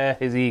 Swagger. Yeah,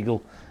 his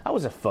eagle. That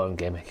was a fun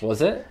gimmick.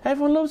 Was it?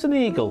 Everyone loves an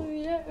eagle.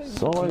 Yeah,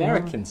 Soaring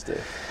Americans do.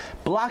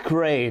 Black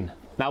Rain.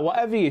 Now,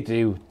 whatever you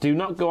do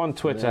not go on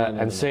Twitter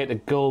and say to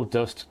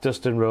Goldust,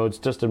 Dustin Rhodes,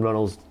 Dustin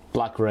Runnels,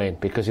 Black Rain,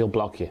 because he'll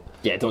block you.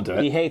 Yeah, don't do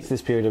it. He hates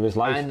this period of his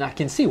life. And I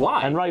can see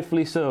why. And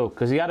rightfully so,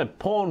 because he had a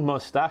porn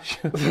moustache,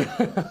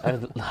 a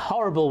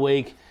horrible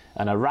wig,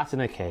 and a rat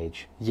in a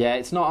cage. Yeah,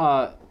 it's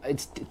not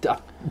it's a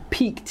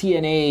peak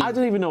TNA. I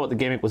don't even know what the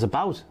gimmick was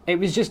about. It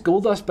was just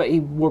Goldust, but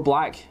he wore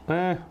black.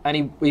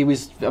 And he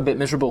was a bit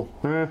miserable.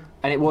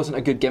 And it wasn't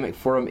a good gimmick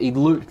for him. He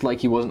looked like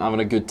he wasn't having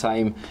a good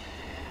time.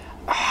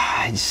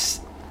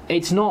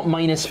 It's not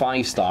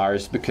 -5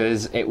 stars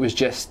because it was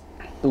just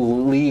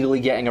legally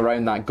getting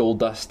around that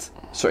Goldust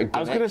sort of gimmick. I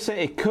was going to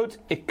say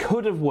it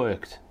could have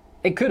worked.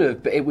 It could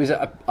have, but it was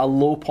at a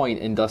low point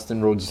in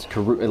Dustin Rhodes'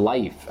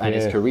 life and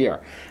his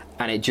career.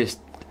 And it just,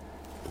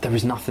 there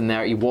was nothing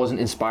there. He wasn't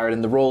inspired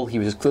in the role. He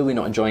was clearly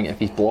not enjoying it if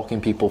he's blocking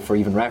people for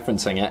even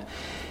referencing it.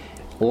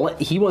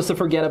 He wants to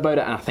forget about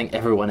it, and I think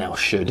everyone else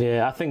should.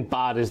 Yeah, I think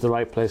bad is the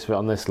right place for it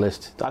on this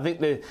list. I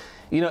think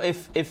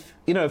if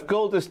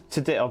Goldust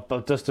today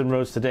or Dustin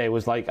Rhodes today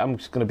was like, I'm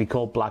just going to be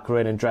called Black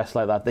Rain and dressed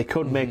like that, they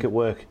could make it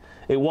work.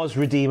 It was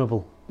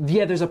redeemable.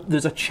 Yeah, there's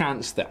a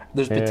chance there.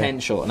 There's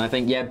potential, and I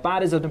think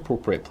bad is an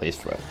appropriate place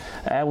for it.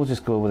 We'll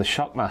just go with a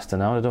Shockmaster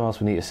now. I don't know what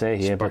else we need to say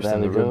here, but there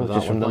we go.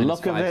 Just from the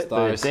look of it,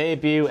 the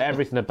debut,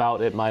 everything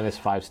about it,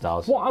 -5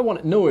 stars. What I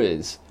want to know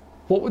is,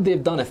 what would they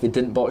have done if they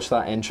didn't botch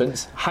that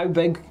entrance? How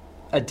big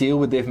a deal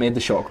would they have made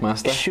the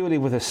Shockmaster? Surely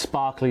with a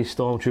sparkly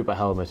Stormtrooper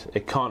helmet,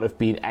 it can't have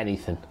been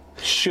anything.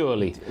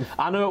 Surely.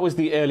 I know it was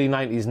the early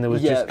 90s and there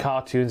was just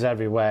cartoons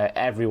everywhere,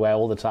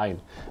 all the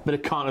time, but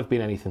it can't have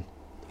been anything.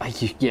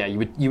 Yeah,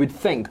 you would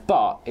think,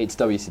 but it's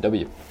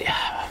WCW.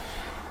 Yeah.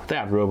 They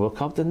had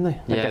RoboCop, didn't they?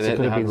 Yeah, they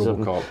had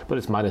RoboCop. But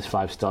it's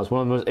 -5 stars.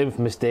 One of the most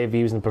infamous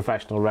debuts in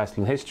professional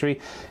wrestling history.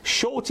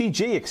 Shorty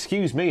G,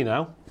 excuse me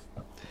now,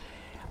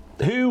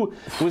 who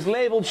was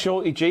labelled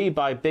Shorty G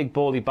by big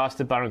baldy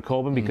bastard Baron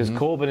Corbin because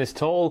Corbin is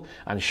tall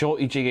and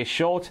Shorty G is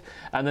short,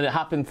 and then it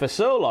happened for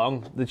so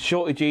long that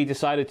Shorty G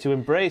decided to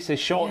embrace his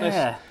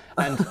shortness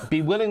and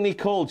be willingly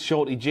called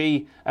Shorty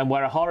G and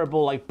wear a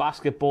horrible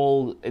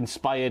basketball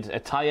inspired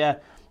attire.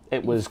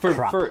 It was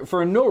crap.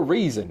 For no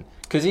reason,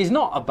 because he's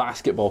not a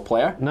basketball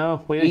player.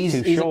 No, he's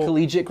a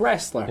collegiate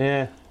wrestler.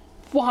 Yeah.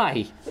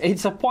 Why?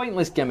 It's a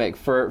pointless gimmick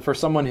for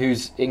someone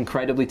who's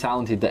incredibly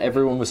talented that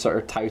everyone was sort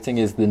of touting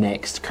as the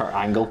next Kurt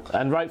Angle.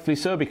 And rightfully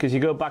so, because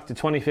you go back to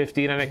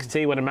 2015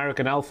 NXT when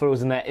American Alpha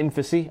was in their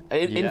infancy.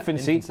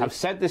 I've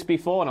said this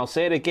before and I'll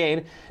say it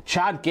again.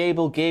 Chad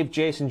Gable gave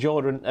Jason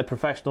Jordan a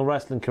professional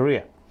wrestling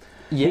career.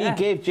 Yeah.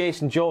 He gave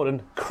Jason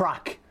Jordan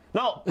crack.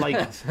 Not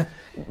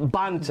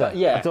banter.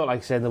 Yeah. I don't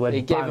like saying the word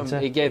banter.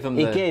 He gave him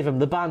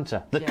the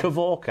banter, the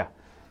Kavorka.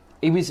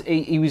 He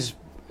was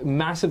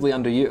massively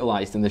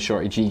underutilised in the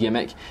Shorty G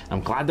gimmick.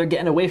 I'm glad they're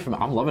getting away from it.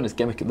 I'm loving his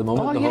gimmick at the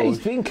moment. Oh, he's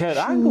being Kurt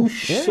Angle.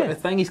 Sort of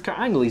thing. He's Kurt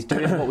Angle. He's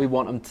doing what we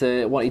wanted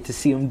to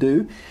see him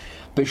do.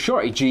 But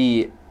Shorty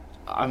G,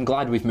 I'm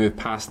glad we've moved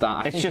past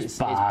that. It's just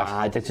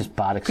bad. It's just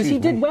bad. Because he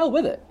did well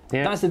with it.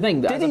 Yeah. That's the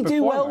thing. Did he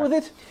do well with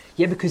it?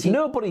 Yeah, because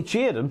nobody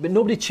cheered him. But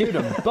nobody cheered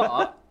him.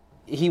 But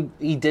he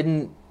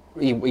didn't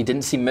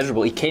seem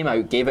miserable. He came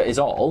out, gave it his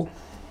all.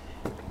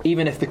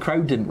 Even if the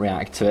crowd didn't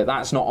react to it,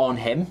 that's not on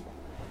him.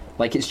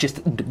 It's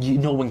just,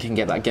 no one can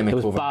get that gimmick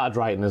over. It was bad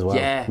writing as well.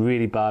 Yeah.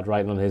 Really bad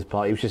writing on his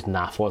part. He was just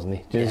naff, wasn't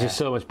he? He's just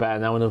so much better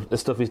now in the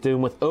stuff he's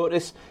doing with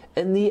Otis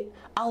in the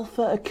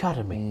Alpha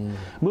Academy.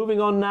 Moving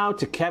on now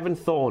to Kevin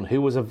Thorne, who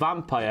was a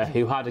vampire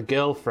who had a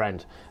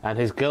girlfriend, and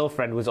his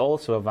girlfriend was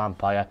also a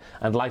vampire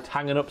and liked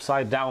hanging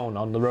upside down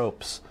on the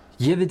ropes.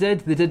 Yeah, they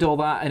did all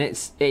that, and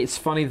it's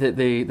funny that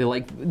they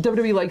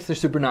WWE likes their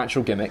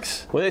supernatural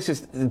gimmicks. Well, this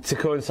is to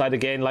coincide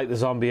again, like the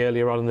zombie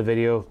earlier on in the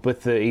video,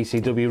 with the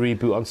ECW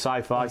reboot on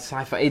Sci-Fi.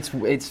 It's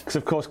because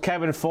of course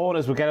Kevin Thorne,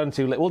 as we'll get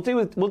onto, we'll do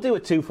a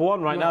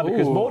 2-for-1 right now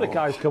because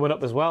Mordecai's coming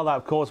up as well. That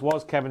of course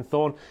was Kevin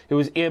Thorne, who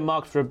was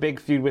earmarked for a big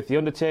feud with the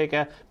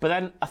Undertaker. But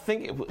then I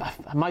think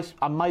I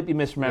might be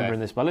misremembering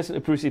this, but I listened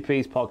to Brucey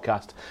P's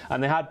podcast,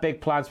 and they had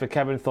big plans for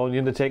Kevin Thorne, the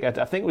Undertaker.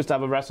 I think it was to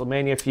have a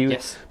WrestleMania feud.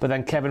 Yes. But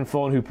then Kevin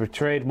Thorne, who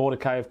portrayed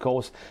Mordecai, of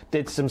course,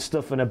 did some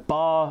stuff in a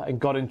bar and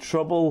got in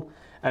trouble,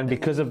 and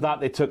because of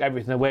that they took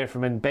everything away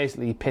from him and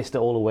basically pissed it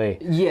all away.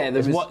 Yeah,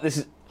 this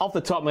is off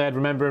the top of my head,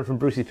 remembering from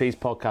Brucey P's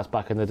podcast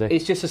back in the day.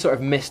 It's just a sort of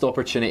missed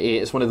opportunity.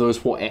 It's one of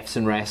those what ifs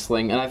in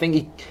wrestling, and I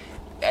think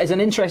it's an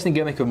interesting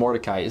gimmick of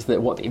Mordecai is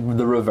that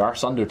the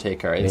reverse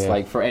Undertaker is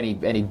like for any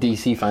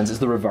DC fans, it's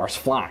the reverse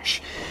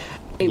Flash.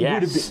 It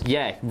would have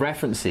been,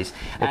 references.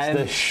 It's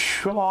the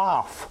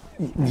Schloff.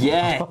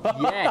 Yeah,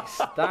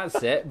 yes,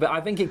 that's it. But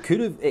I think it could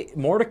have.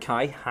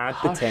 Mordecai had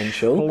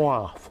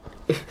potential.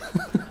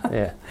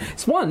 Yeah,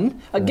 It's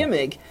a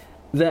gimmick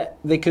that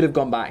they could have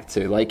gone back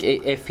to. Like,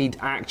 if he'd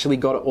actually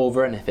got it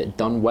over and if it'd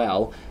done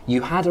well,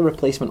 you had a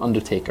replacement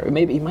Undertaker.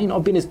 Maybe he might not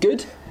have been as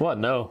good. What?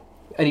 No.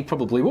 And he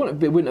probably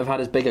wouldn't have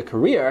had as big a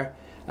career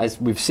as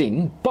we've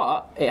seen,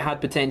 but it had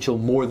potential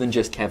more than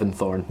just Kevin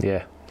Thorne.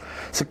 Yeah.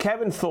 So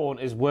Kevin Thorne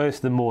is worse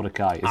than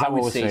Mordecai. Is that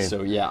what we're saying? I would say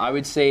so, yeah. I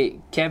would say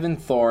Kevin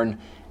Thorne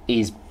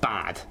is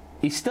bad.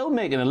 He's still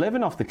making a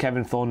living off the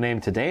Kevin Thorne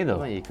name today, though.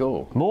 There you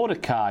go.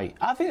 Mordecai,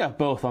 I think they're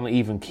both on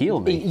even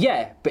keel, mate.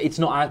 Yeah, but it's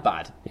not as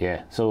bad.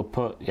 Yeah, so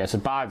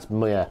bad's,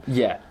 yeah.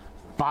 Yeah.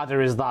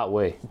 Badder is that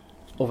way.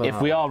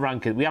 If we are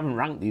ranking, we haven't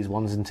ranked these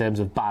ones in terms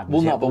of badness.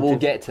 Well, not, but we'll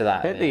get to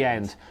that at the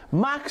end.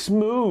 Max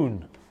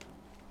Moon.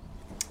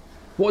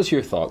 What's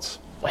your thoughts?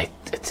 Wait,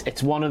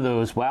 it's one of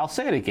those. Well, I'll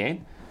say it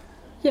again.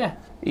 Yeah.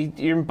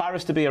 You're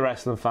embarrassed to be a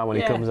wrestling fan when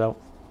he comes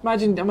out.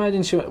 Imagine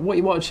what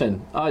you're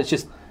watching. Oh, it's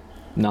just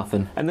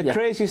nothing. And the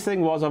craziest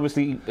thing was,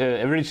 obviously,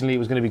 originally it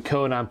was going to be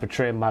Conan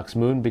portraying Max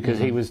Moon because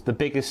he was the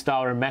biggest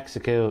star in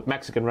Mexican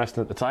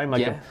wrestling at the time,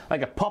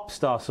 like a pop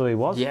star, so he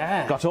was.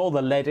 Yeah. Got all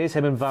the ladies,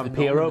 him and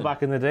Vampiro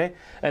back in the day,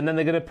 and then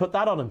they're going to put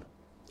that on him.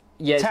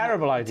 Yeah,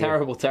 terrible idea.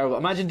 Terrible.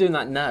 Imagine doing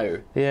that now.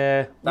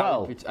 Yeah.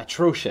 That would be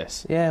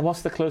atrocious. Yeah,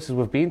 what's the closest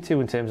we've been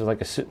to in terms of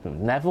like a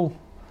Neville?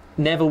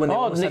 Neville when they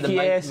almost had Nikki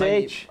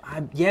ASH.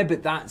 Yeah,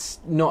 but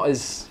that's not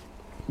as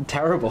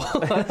terrible.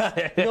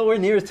 That's nowhere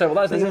near as terrible.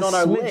 That's even on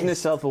our list. There's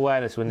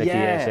self-awareness with Nikki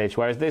ASH,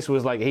 whereas this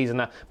was like he's in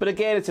that. But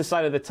again, it's a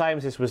sign of the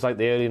times. This was like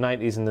the early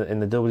 90s in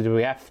the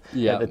WWF.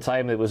 Yeah. At the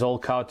time, it was all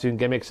cartoon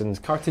gimmicks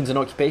and cartoons and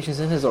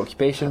occupations. And his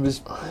occupation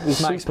was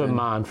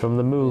Superman from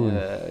the moon.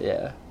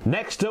 Yeah.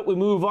 Next up, we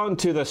move on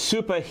to the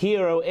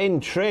superhero in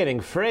training.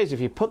 Fraser,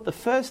 if you put the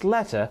first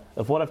letter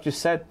of what I've just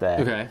said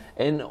there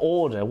in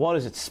order, what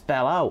does it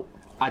spell out?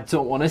 I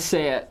don't want to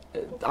say it.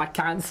 I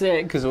can't say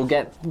it because we'll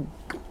get.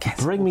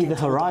 Bring Me the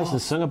Horizon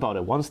sung about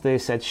it once. They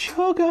said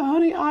sugar,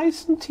 honey,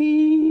 ice, and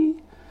tea.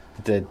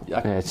 Did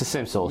yeah, it's the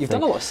same sort of You've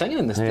thing. done a lot of singing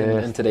in this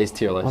in today's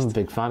tier list. I'm a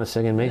big fan of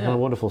singing, mate. I'm a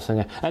wonderful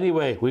singer.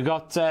 Anyway, we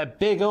got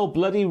big old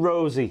bloody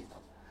Rosie,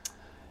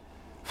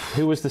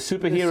 who was the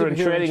superhero in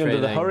training under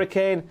the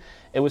Hurricane.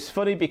 It was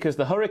funny because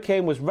the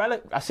Hurricane was,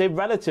 I say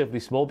relatively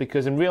small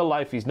because in real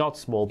life he's not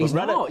small. But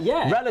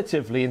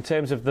relatively, in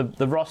terms of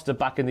the roster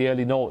back in the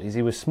early 90s,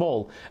 he was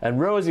small. And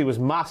Rosie was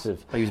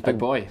massive. He was a big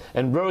boy.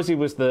 And Rosie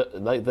was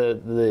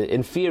the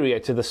inferior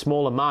to the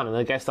smaller man, and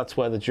I guess that's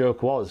where the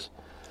joke was.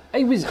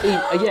 He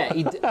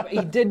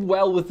did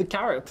well with the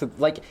character.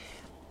 Like,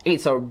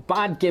 it's a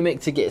bad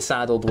gimmick to get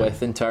saddled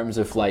with in terms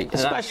of like...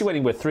 Especially when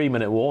he were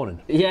 3-minute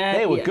warning. Yeah.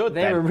 They were good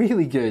They were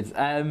really good.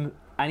 And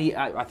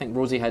I think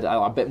Rosie had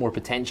a bit more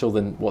potential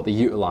than what they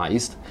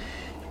utilised.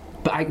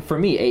 But for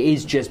me, it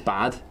is just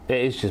bad. It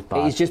is just bad.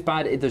 It is just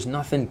bad. There's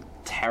nothing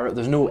terrible.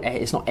 There's no...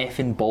 It's not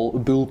effing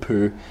bull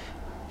poo.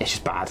 It's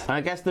just bad. And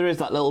I guess there is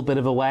that little bit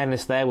of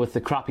awareness there with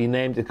the crappy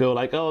name to go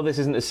like, oh, this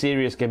isn't a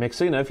serious gimmick.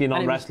 So, if your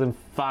non-wrestling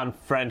fan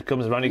friend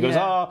comes around, he goes,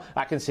 oh,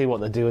 I can see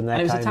what they're doing there.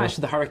 And it was attached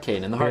to the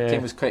Hurricane, and the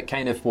Hurricane was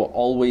kind of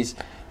always,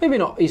 maybe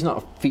not, he's not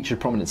a featured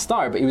prominent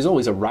star, but he was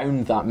always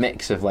around that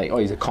mix of like, oh,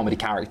 he's a comedy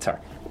character.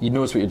 He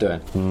knows what you're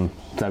doing.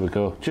 There we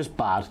go. Just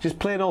bad. Just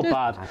plain old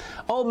bad.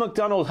 Old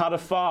MacDonald had a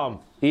farm,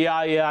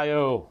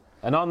 E-I-E-I-O.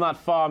 And on that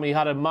farm he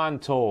had a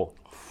mantor,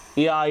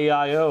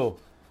 E-I-E-I-O.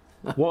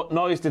 What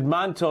noise did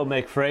Mantor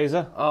make,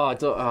 Fraser? Oh,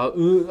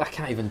 I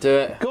can't even do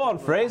it. Go on,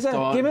 Fraser.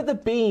 Give it the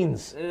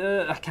beans.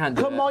 I can't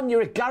do it. Come on,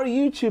 you're at Gary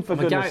YouTube, for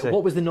goodness sake.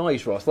 What was the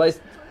noise, Ross? Let's...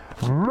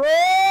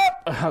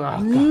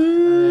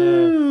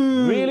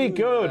 Really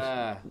good.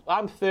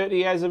 I'm 30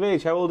 years of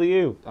age. How old are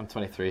you? I'm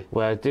 23.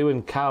 We're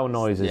doing cow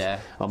noises. Yeah.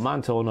 Or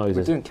Mantor noises.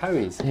 We're doing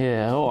cowies.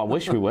 Yeah, I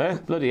wish we were.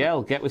 Bloody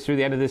hell, get us through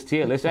the end of this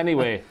tier list.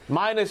 Anyway,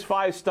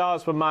 -5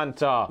 stars for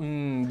Mantor.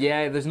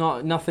 Yeah, there's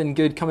nothing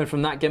good coming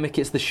from that gimmick.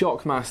 It's the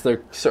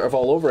Shockmaster sort of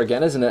all over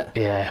again, isn't it?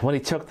 Yeah, when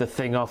he took the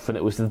thing off and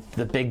it was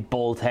the big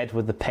bald head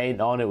with the paint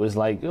on, it was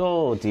like,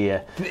 oh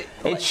dear.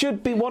 It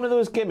should be one of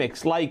those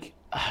gimmicks, like...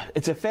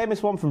 It's a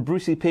famous one from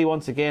Brucey P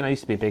once again. I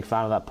used to be a big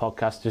fan of that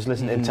podcast. Just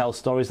listen to him tell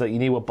stories that you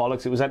knew were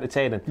bollocks. It was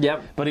entertaining.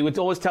 Yep. But he would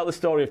always tell the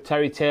story of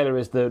Terry Taylor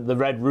as the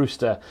Red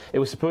Rooster. It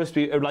was supposed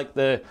to be like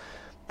the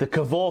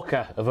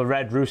cavorka of a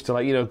red rooster,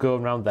 like,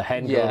 going around the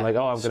hen going like,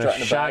 oh, I'm going to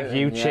shag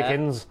you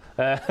chickens.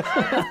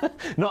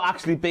 Not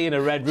actually being a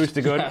red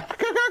rooster going...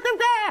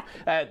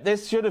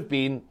 this should have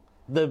been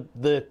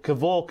the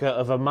cavorka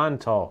of a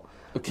mantor.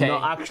 Okay.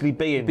 Not actually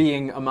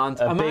being a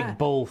mantor. A big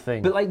bull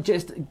thing. But like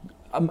just...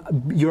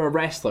 you're a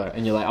wrestler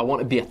and you're like, I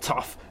want to be a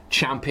tough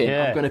champion.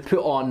 Yeah. I'm going to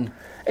put on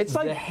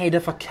the head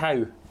of a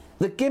cow.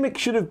 The gimmick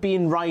should have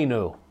been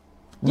Rhino.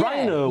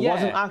 Rhino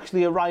wasn't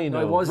actually a rhino.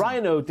 No, it wasn't.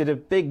 Rhino did a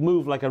big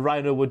move like a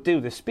rhino would do,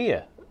 the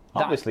spear.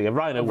 Obviously, a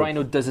Rhino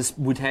would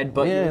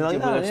headbutt you. Like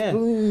that, yeah.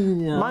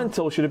 Yeah.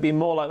 Mantle should have been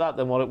more like that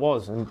than what it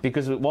was, and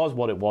because it was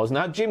what it was.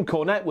 Now, Jim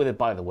Cornette with it,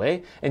 by the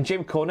way, and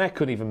Jim Cornette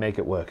couldn't even make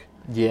it work.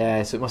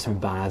 Yeah, so it must have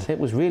been bad. It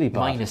was really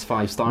bad.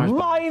 -5 stars.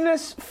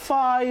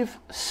 -5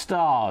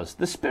 stars.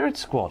 The Spirit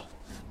Squad.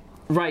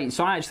 Right,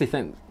 so I actually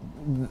think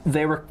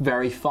they were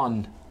very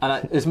fun.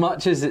 And as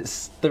much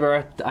as they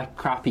were a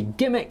crappy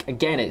gimmick,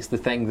 again, it's the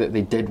thing that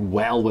they did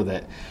well with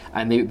it.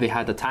 And they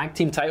had a tag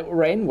team title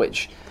reign,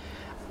 which,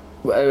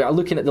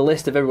 looking at the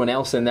list of everyone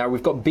else in there,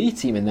 we've got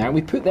B-Team in there, and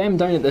we put them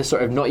down at this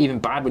sort of not even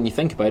bad when you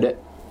think about it,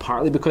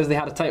 partly because they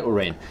had a title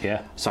reign.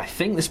 Yeah. So I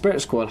think the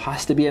Spirit Squad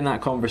has to be in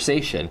that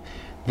conversation.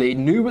 They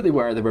knew what they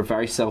were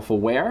very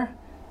self-aware.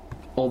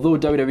 Although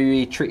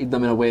WWE treated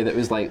them in a way that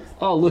was like,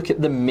 oh, look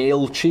at the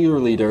male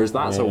cheerleaders,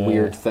 that's a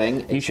weird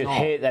thing. You should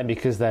hate them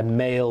because they're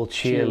male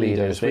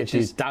cheerleaders. They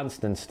do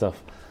dancing and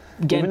stuff.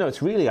 Again, even though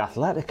it's really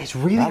athletic.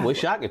 I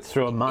wish I could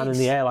throw a man in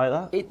the air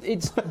like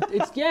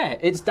that.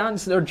 It's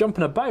dancing or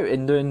jumping about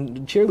and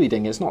doing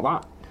cheerleading. It's not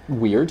that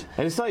weird.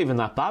 And it's not even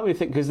that bad when you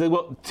think, because they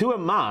were, to a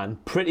man,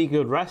 pretty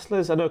good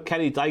wrestlers. I know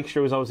Kenny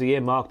Dykstra was obviously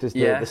earmarked as the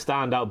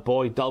standout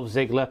boy. Dolph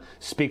Ziggler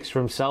speaks for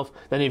himself.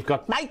 Then you've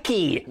got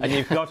Mikey, and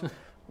you've got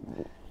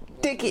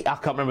Dickie. I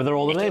can't remember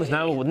all the names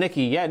now.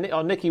 Nikki,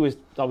 Nikki was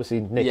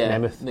obviously Nick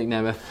Nemeth. Nick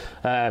Nemeth.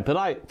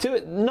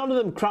 But none of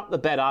them crapped the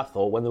bed, I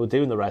thought, when they were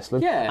doing the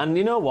wrestling. Yeah. And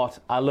you know what?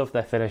 I love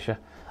their finisher.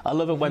 I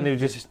love it when they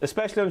just,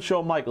 especially on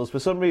Shawn Michaels, for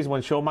some reason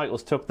when Shawn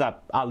Michaels took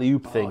that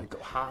alley-oop thing,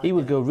 he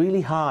would go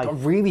really high.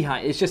 Really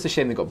high. It's just a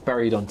shame they got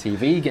buried on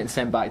TV, getting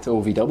sent back to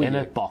OVW. In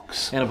a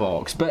box.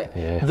 But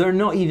they're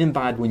not even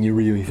bad when you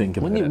really think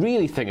about it. When you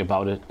really think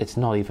about it, it's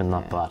not even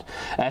that bad.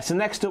 So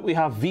next up we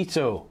have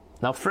Vito.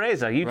 Now,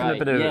 Fraser, you did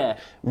a bit of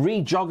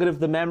re-jogging of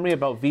the memory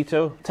about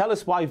Vito. Tell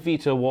us why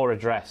Vito wore a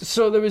dress.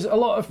 So there was a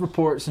lot of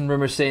reports and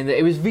rumours saying that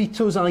it was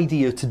Vito's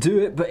idea to do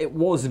it, but it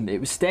wasn't. It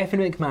was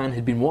Stephanie McMahon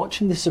had been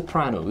watching The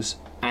Sopranos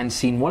and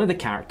seen one of the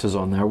characters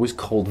on there was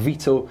called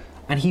Vito,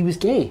 and he was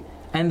gay.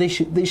 And they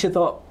should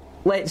thought,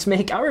 let's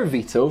make our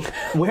Vito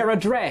wear a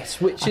dress,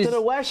 which I don't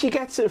know where she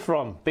gets it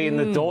from, being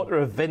the daughter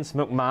of Vince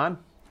McMahon.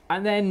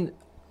 And then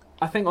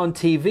I think on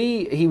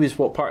TV he was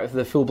part of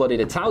the Full-Blooded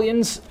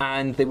Italians,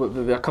 and they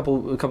were a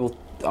couple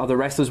other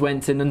wrestlers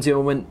went to Nunzio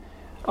and went,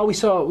 oh, we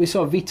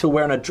saw Vito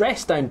wearing a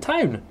dress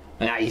downtown,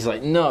 and he's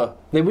like, no,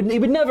 he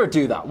would never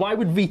do that. Why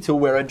would Vito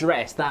wear a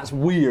dress? That's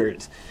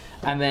weird.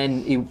 And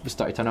then he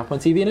started turning up on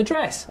TV in a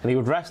dress, and he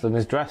would wrestle in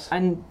his dress.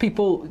 And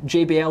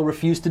JBL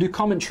refused to do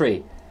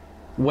commentary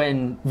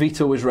when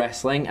Vito was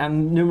wrestling,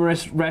 and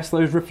numerous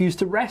wrestlers refused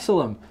to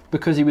wrestle him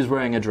because he was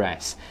wearing a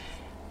dress.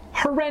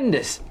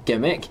 Horrendous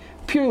gimmick.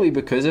 Purely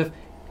because of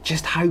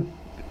just how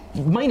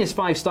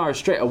 -5 stars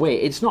straight away.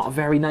 It's not a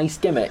very nice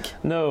gimmick.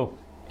 No,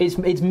 it's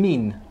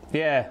mean.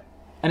 Yeah,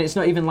 and it's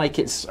not even like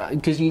it's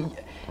because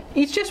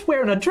he's just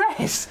wearing a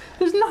dress.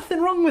 There's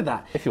nothing wrong with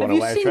that. If you want to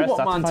wear a dress, have you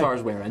seen what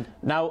Mantar's wearing?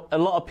 Now, a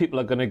lot of people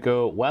are going to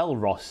go, well,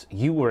 Ross,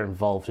 you were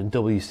involved in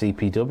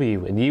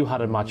WCPW and you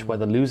had a match where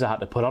the loser had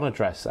to put on a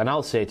dress. And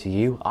I'll say to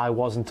you, I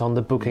wasn't on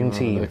the booking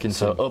team,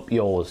 so up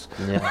yours.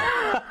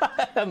 Yeah.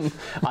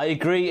 I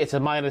agree, it's a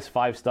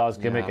 -5 stars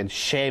gimmick, and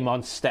shame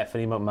on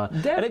Stephanie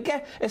McMahon. And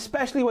again,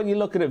 especially when you're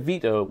looking at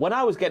Vito, when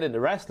I was getting into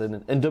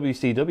wrestling in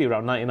WCW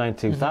around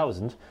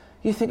 99-2000,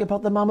 you think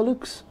about the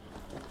Mamalukes.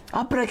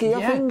 I'll break your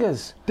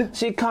fingers,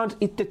 so you can't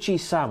eat the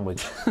cheese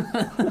sandwich.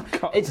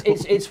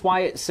 It's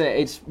why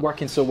it's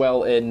working so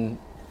well in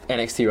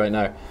NXT right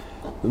now.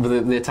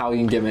 The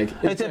Italian gimmick.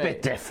 It's a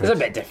bit different. It's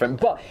a bit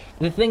different. But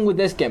the thing with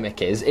this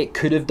gimmick is it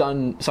could have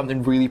done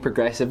something really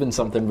progressive and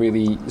something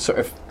really sort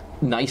of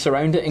nice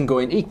around it and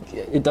going,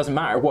 it doesn't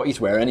matter what he's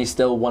wearing, he's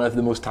still one of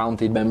the most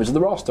talented members of the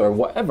roster or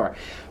whatever.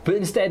 But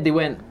instead they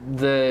went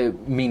the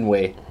mean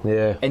way.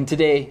 Yeah. And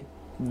today,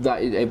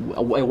 it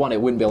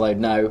wouldn't be allowed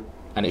now.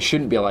 And it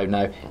shouldn't be allowed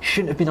now. It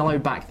shouldn't have been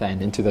allowed back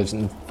then in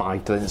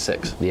 2005,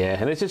 2006. Yeah,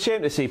 and it's a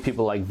shame to see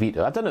people like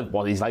Vito. I don't know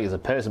what he's like as a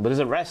person, but as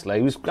a wrestler, I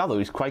thought he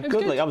was quite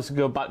good. Like, I was to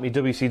go back to my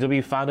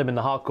WCW, found him in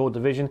the hardcore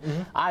division.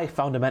 I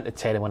found him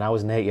entertaining when I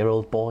was an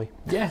 8-year-old boy.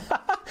 Yeah.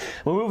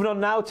 We're moving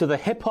on now to the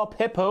Hip Hop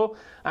Hippo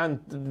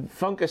and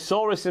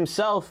Funkasaurus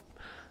himself.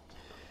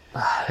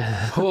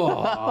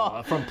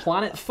 From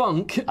Planet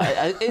Funk.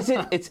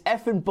 It's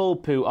effing bull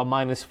poo or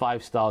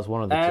 -5 stars,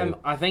 one of the two?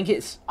 I think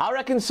it's... I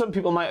reckon some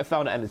people might have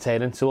found it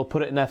entertaining, so we'll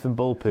put it in effing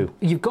bull poo.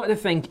 You've got to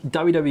think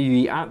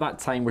WWE at that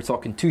time, we're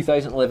talking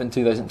 2011,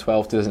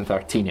 2012,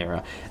 2013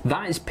 era.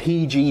 That is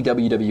PG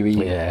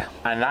WWE. Yeah.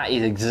 And that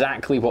is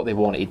exactly what they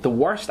wanted. The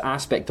worst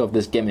aspect of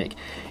this gimmick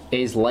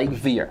is like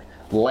Veer,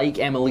 like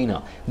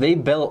Emelina. They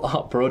built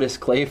up Brodus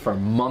Clay for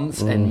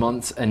months and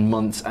months and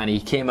months, and he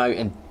came out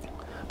and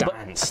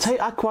danced. I tell you,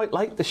 I quite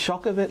like the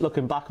shock of it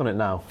looking back on it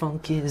now.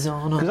 Funk is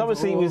on. Because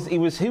obviously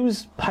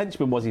whose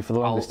henchman was he for the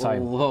longest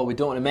time? Oh, we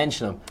don't want to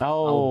mention him.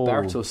 Oh,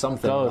 Alberto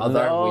something or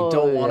other. We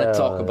don't want to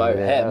talk about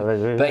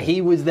him. But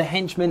he was the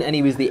henchman and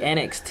he was the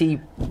NXT,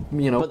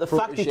 But the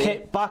fact he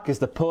came back is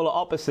the polar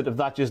opposite of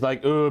that, just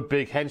like,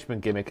 big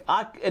henchman gimmick.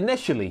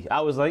 Initially,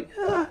 I was like,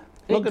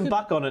 looking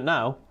back on it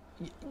now,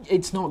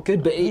 It's not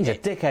good, but he's a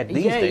dickhead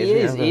these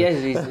days. He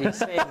is. He's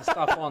saying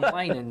stuff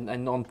online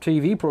and on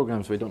TV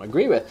programs we don't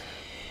agree with.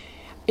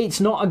 It's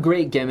not a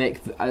great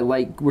gimmick.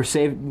 Like we're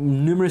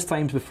saying numerous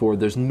times before,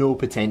 there's no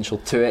potential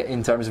to it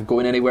in terms of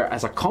going anywhere.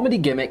 As a comedy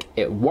gimmick,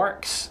 it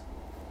works,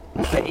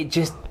 but it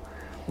just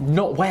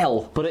not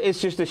well. But it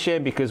is just a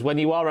shame because when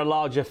you are a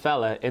larger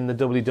fella in the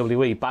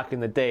WWE back in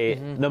the day,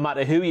 no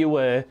matter who you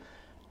were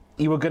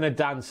going to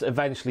dance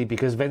eventually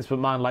because Vince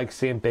McMahon likes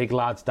seeing big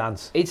lads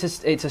dance. It's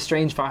a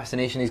strange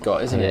fascination he's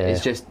got, isn't it?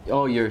 It's just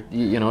you're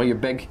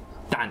big,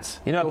 dance.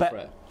 You know, I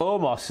bet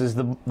Omos is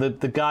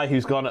the guy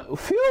who's gone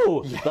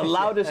the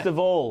loudest of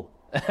all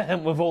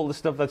with all the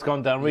stuff that's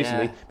gone down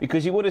recently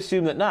because you would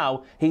assume that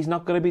now he's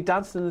not going to be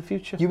dancing in the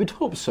future. You would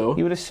hope so.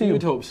 You would assume. You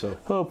would hope so.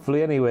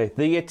 Hopefully, anyway.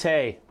 The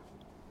Yeti.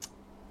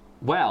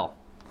 Well,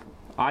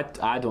 I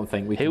don't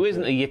think we can. Who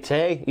isn't a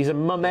Yeti? He's a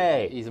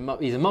mummy. He's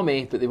a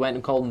mummy, but they went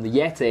and called him the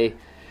Yeti.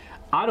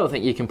 I don't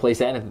think you can place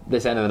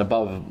this anything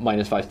above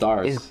 -5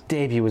 stars. His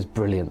debut was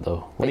brilliant,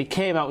 though. When he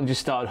came out and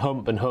just started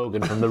humping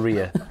Hogan from the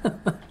rear.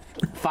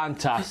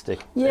 Fantastic.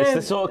 It's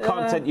the sort of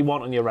content you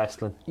want on your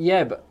wrestling.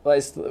 Yeah, but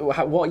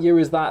what year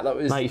was that? That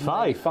was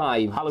 95.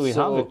 Halloween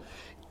Havoc.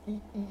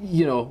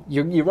 You know,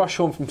 you rush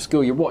home from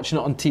school, you're watching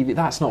it on TV.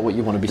 That's not what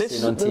you want to be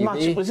seeing on TV.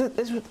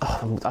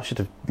 I should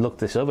have looked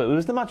this up. It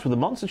was the match with the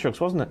monster trucks,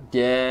 wasn't it?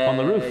 Yeah. On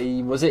the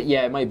roof. Was it?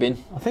 Yeah, it might have been.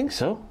 I think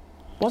so.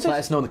 Was it? Let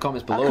us know in the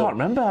comments below. I can't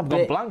remember. I've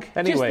gone blank.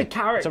 Anyway, just the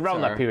character. It's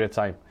around that period of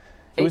time.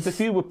 It was the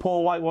feud with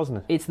Paul White, wasn't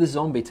it? It's the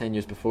zombie 10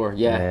 years before,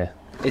 yeah.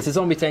 It's a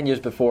zombie 10 years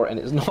before, and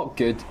it's not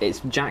good.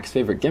 It's Jack's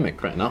favourite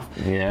gimmick, right enough.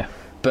 Yeah.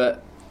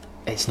 But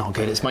it's not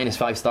good. It's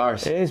 -5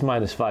 stars. It is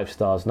 -5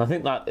 stars, and I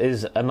think that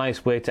is a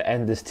nice way to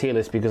end this tier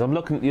list because I'm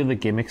looking at the other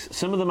gimmicks.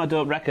 Some of them I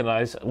don't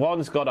recognise.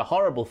 One's got a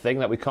horrible thing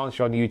that we can't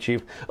show on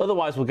YouTube.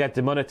 Otherwise, we'll get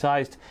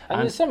demonetised.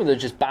 And some of them are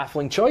just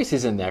baffling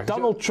choices in there.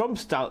 Donald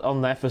Trump's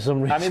on there for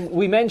some reason. I mean,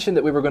 we mentioned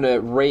that we were going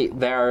to rate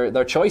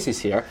their choices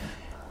here.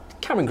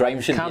 Cameron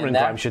Grimes shouldn't be on there.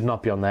 Cameron Grimes should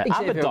not be on there.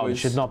 Abaddon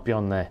should not be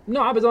on there.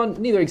 No,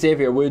 Abaddon, neither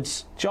Xavier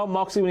Woods. John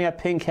Moxley when he had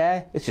pink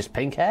hair. It's just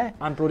pink hair.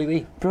 And Brody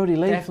Lee.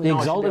 Definitely the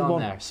exalted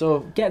one. There.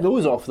 So get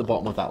those off the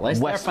bottom of that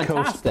list. West They're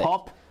Coast fantastic.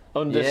 Pop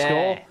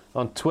 _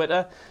 on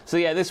Twitter. So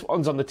yeah, this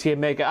one's on the tier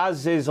maker,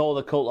 as is all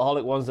the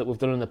Cultaholic ones that we've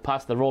done in the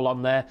past. They're all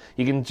on there.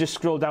 You can just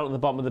scroll down at the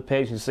bottom of the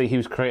page and see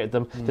who's created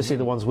them, to see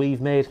the ones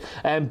we've made.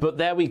 But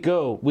there we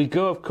go. We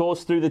go, of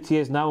course, through the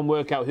tiers now and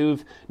work out who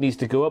needs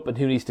to go up and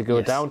who needs to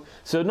go down.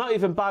 So not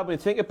even bad when you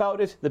think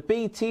about it. The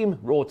B Team,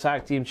 Raw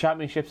Tag Team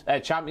Champions,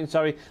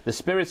 the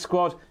Spirit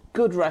Squad,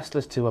 good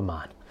wrestlers to a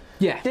man.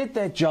 Yeah. Did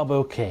their job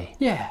okay.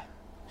 Yeah.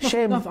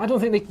 Shame. I don't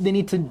think they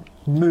need to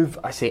move,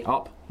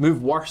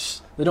 move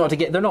worse. They don't have to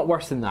get. They're not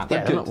worse than that.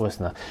 They're not worse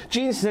than that.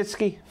 Gene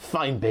Snitsky,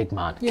 fine big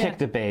man. Kicked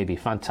a baby,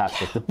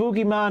 fantastic. The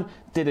Boogeyman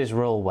did his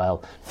role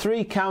well.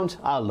 3 count,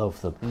 I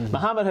love them.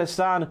 Muhammad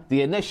Hassan,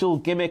 the initial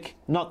gimmick,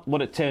 not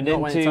what it turned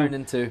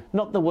into.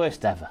 Not the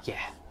worst ever. Yeah.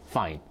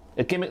 Fine.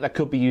 A gimmick that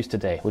could be used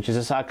today, which is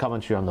a sad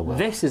commentary on the world.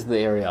 This is the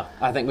area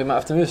I think we might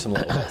have to move some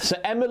little bit. So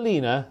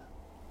Emelina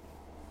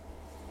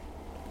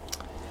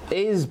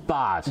is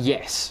bad.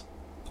 Yes.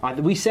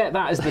 We set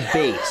that as the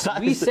base.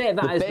 We set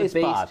that as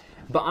the base. Bad.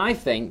 But I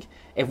think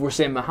if we're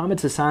saying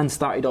Muhammad Hassan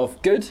started off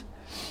good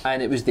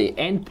and it was the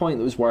end point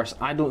that was worse,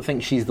 I don't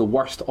think she's the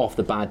worst off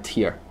the bad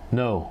tier.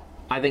 No.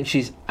 I think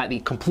she's at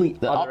the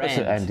complete other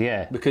opposite end,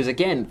 yeah. Because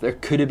again, there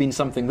could have been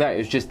something there. It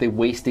was just they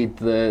wasted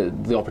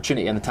the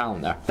opportunity and the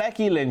talent there.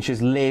 Becky Lynch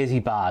is lazy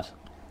bad.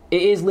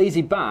 It is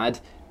lazy bad,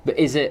 but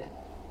is it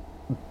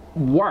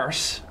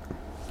worse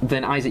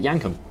than Isaac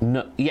Yankem?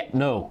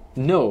 No.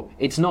 No,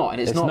 it's not,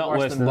 and it's not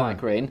worse than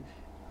Black Rain.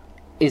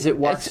 Is it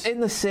worse? It's in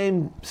the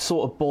same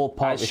sort of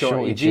ballpark as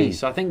Shorty G.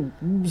 So I think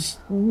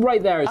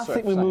right there is. I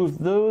think we moved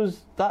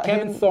those.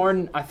 Kevin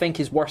Thorne, I think,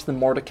 is worse than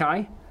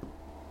Mordecai.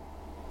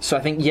 So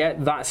I think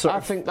that's sort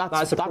of. I think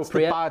that's the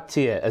bad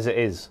tier as it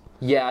is.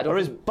 Yeah, I don't. Or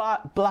is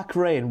Black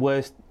Rain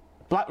worse?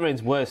 Black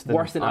Rain's worse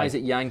than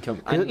Isaac Yankem.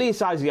 Because at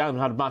least Isaac Yankem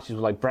had matches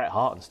with like Bret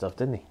Hart and stuff,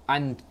 didn't he?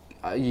 And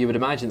you would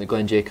imagine that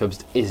Glenn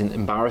Jacobs isn't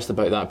embarrassed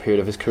about that period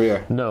of his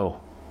career. No.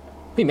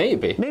 He may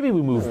be. Maybe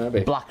we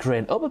move Black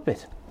Rain up a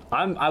bit.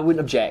 I wouldn't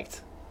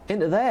object.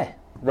 Into there.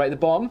 Right at the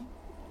bottom?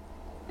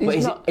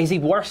 Is he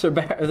worse or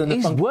better than the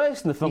He's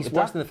worse than the He's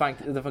worse than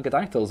the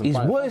Funkadactyls. He's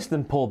worse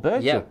than Paul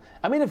Burchill. Yeah.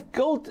 I mean,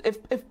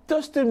 if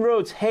Dustin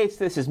Rhodes hates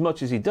this as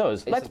much as he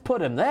does, let's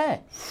put him there.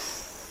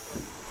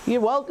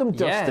 You're welcome,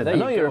 Dustin. I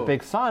know you're a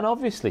big fan,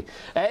 obviously.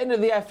 Into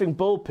the effing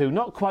bull poo,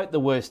 not quite the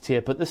worst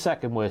tier, but the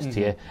second worst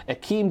tier.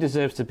 Akeem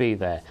deserves to be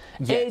there.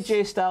 Yes.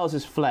 AJ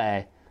Styles'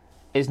 flair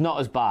is not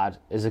as bad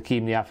as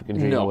Akeem the African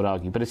Dream, I would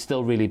argue, but it's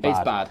still really bad.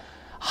 It's bad.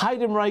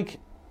 Heidenreich,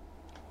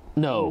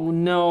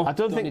 no. I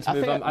don't think.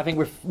 I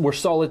think we're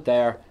solid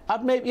there.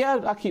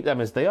 I'll keep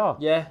them as they are.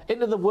 Yeah.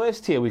 Into the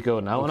worst tier we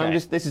go now, and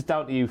this is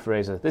down to you,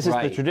 Fraser. This is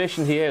the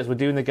tradition here as we're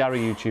doing the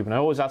Gary YouTube, and I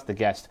always ask the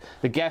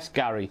guest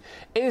Gary,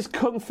 is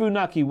Kung Fu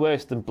Naki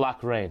worse than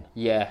Black Rain?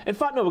 Yeah. In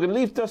fact, no, we're going to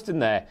leave Dustin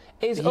there.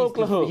 Is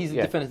Oklahoma? He's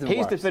definitive worst.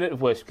 He's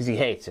definitive worst because he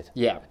hates it.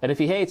 Yeah. And if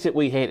he hates it,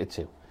 we hate it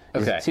too.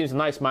 Okay. He seems a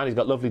nice man. He's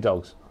got lovely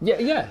dogs. Yeah.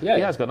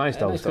 He's got nice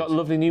dogs. He's got a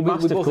lovely new we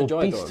mastiff both called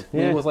enjoy Beast. dogs.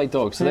 We both like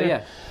dogs.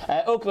 So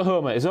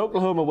Oklahoma. Is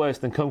Oklahoma worse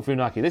than Kung Fu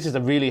Naki? This is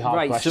a really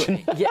hard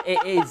question. So,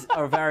 it is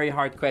a very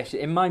hard question.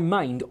 In my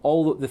mind,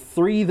 all the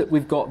three that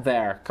we've got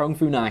there, Kung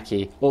Fu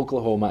Naki,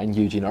 Oklahoma, and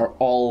Eugene, are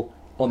all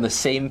on the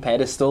same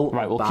pedestal.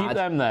 Right, we'll keep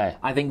them there.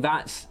 I think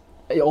that's,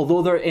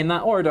 although they're in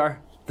that order,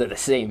 they're the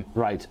same.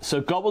 Right,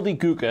 so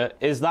Gobbledygooker,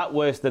 is that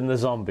worse than the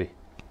zombie?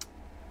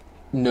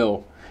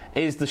 No.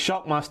 Is the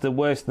Shockmaster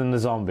worse than the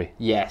zombie?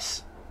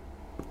 Yes.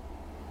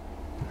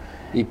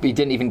 He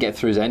didn't even get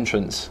through his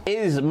entrance.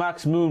 Is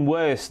Max Moon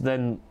worse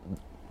than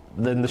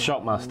the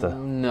Shockmaster?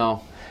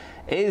 No.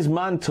 Is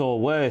Mantor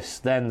worse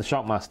than the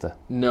Shockmaster?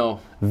 No.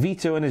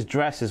 Vito in his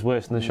dress is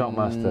worse than the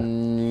Shockmaster?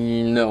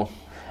 No.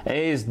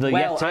 Is the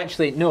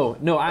actually, no,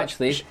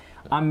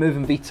 I'm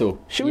moving Vito.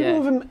 Should we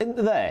move him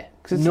into there?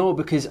 No,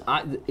 because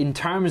in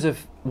terms of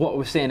what I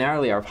was saying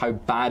earlier, of how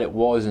bad it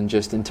was, and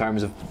just in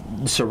terms of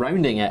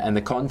surrounding it and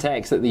the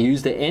context that they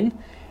used it in,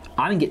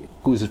 I think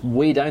it goes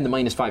way down the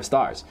 -5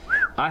 stars.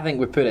 I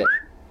think we put it,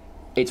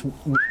 it's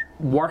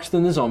worse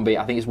than the zombie.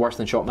 I think it's worse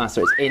than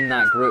Shockmaster. It's in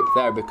that group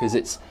there because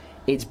it's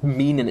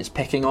mean and it's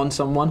picking on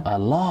someone. A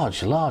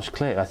large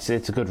clip. It's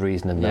a good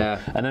reasoning there.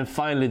 Yeah. And then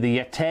finally, the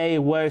Yeti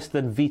worse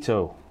than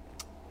Vito.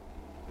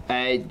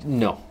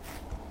 No.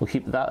 We'll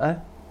keep that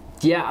there.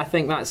 Yeah, I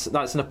think that's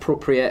an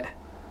appropriate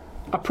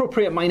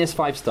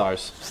 -5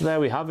 stars. So there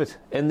we have it.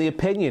 In the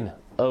opinion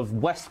of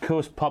West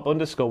Coast Pop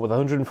 _ with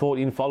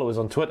 114 followers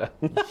on Twitter.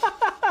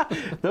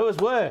 Those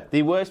were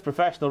the worst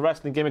professional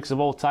wrestling gimmicks of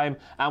all time,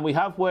 and we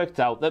have worked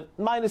out that,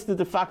 minus the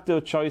de facto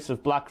choice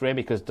of Black Ray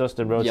because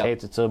Dustin Rhodes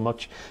hates it so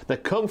much, the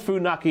Kung Fu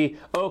Naki,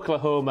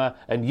 Oklahoma,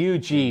 and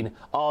Eugene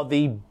are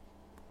the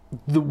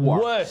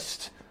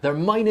worst. They're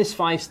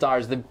 -5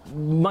 stars. The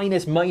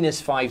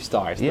 -5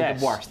 stars. They're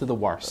the worst. They're the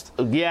worst.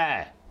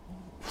 Yeah.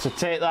 So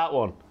take that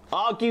one.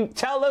 Argue.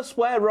 Tell us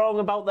we're wrong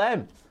about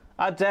them.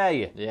 I dare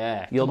you.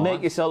 Yeah. You'll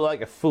make yourself like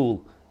a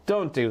fool.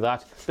 Don't do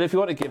that. But if you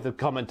want to give the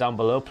comment down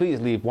below,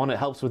 please leave one. It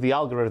helps with the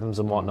algorithms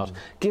and whatnot.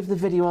 Give the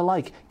video a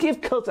like.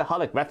 Give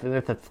Cultaholic Wrestling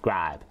a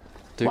subscribe.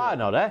 Why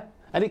not, eh?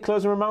 Any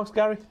closing remarks,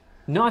 Gary?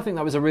 No, I think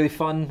that was a really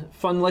fun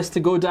list to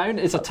go down.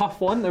 It's a tough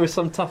one. There were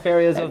some tough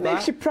areas of that. It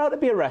makes you proud to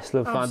be a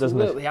wrestling fan,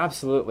 doesn't it?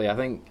 Absolutely. I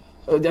think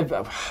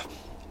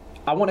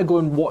I want to go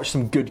and watch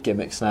some good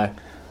gimmicks now.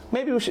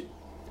 Maybe we should.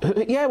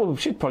 Yeah, well, we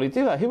should probably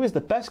do that. Who is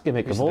the best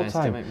gimmick of all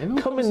time?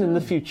 Coming in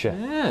the future.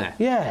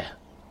 Yeah.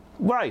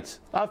 Right,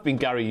 I've been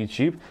Gary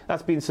YouTube.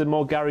 That's been some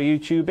more Gary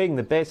YouTubing,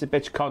 the basic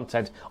bitch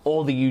content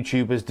all the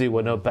YouTubers do.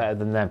 We're no better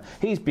than them.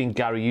 He's been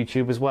Gary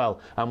YouTube as well,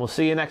 and we'll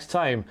see you next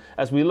time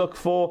as we look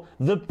for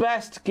the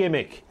best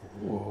gimmick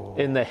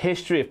in the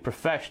history of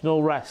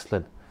professional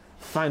wrestling.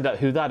 Find out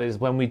who that is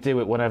when we do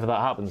it, whenever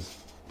that happens.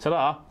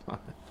 Ta-da!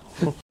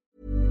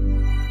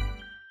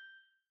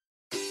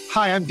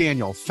 Hi, I'm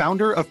Daniel,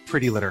 founder of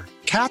Pretty Litter.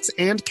 Cats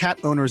and cat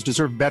owners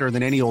deserve better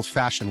than any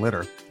old-fashioned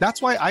litter. That's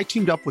why I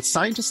teamed up with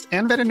scientists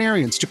and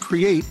veterinarians to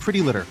create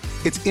Pretty Litter.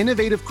 Its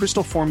innovative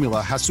crystal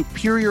formula has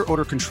superior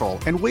odor control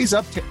and weighs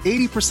up to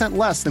 80%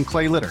 less than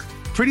clay litter.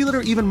 Pretty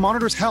Litter even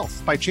monitors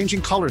health by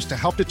changing colors to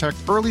help detect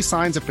early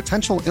signs of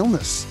potential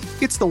illness.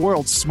 It's the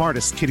world's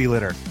smartest kitty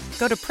litter.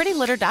 Go to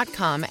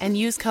prettylitter.com and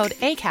use code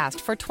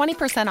ACAST for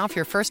 20% off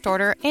your first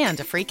order and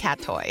a free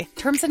cat toy.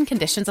 Terms and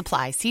conditions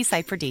apply. See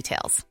site for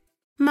details.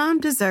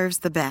 Mom deserves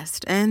the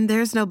best, and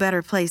there's no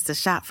better place to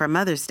shop for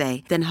Mother's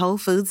Day than Whole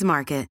Foods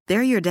Market.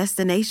 They're your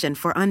destination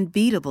for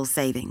unbeatable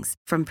savings,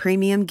 from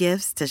premium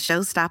gifts to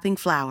show-stopping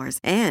flowers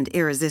and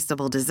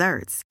irresistible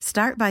desserts.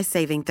 Start by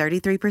saving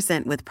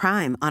 33% with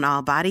Prime on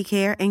all body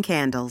care and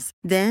candles.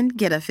 Then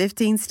get a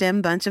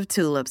 15-stem bunch of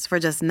tulips for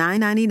just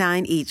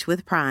 $9.99 each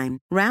with Prime.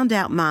 Round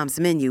out Mom's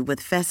menu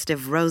with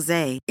festive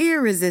rosé,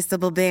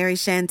 irresistible berry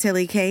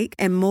chantilly cake,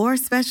 and more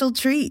special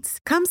treats.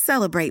 Come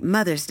celebrate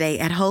Mother's Day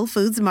at Whole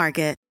Foods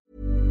Market.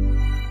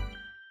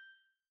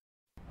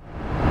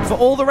 For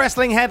all the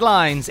wrestling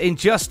headlines in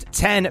just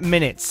 10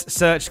 minutes,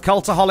 search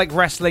Cultaholic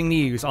Wrestling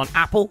News on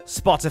Apple,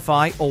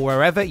 Spotify, or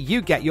wherever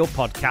you get your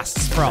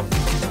podcasts from.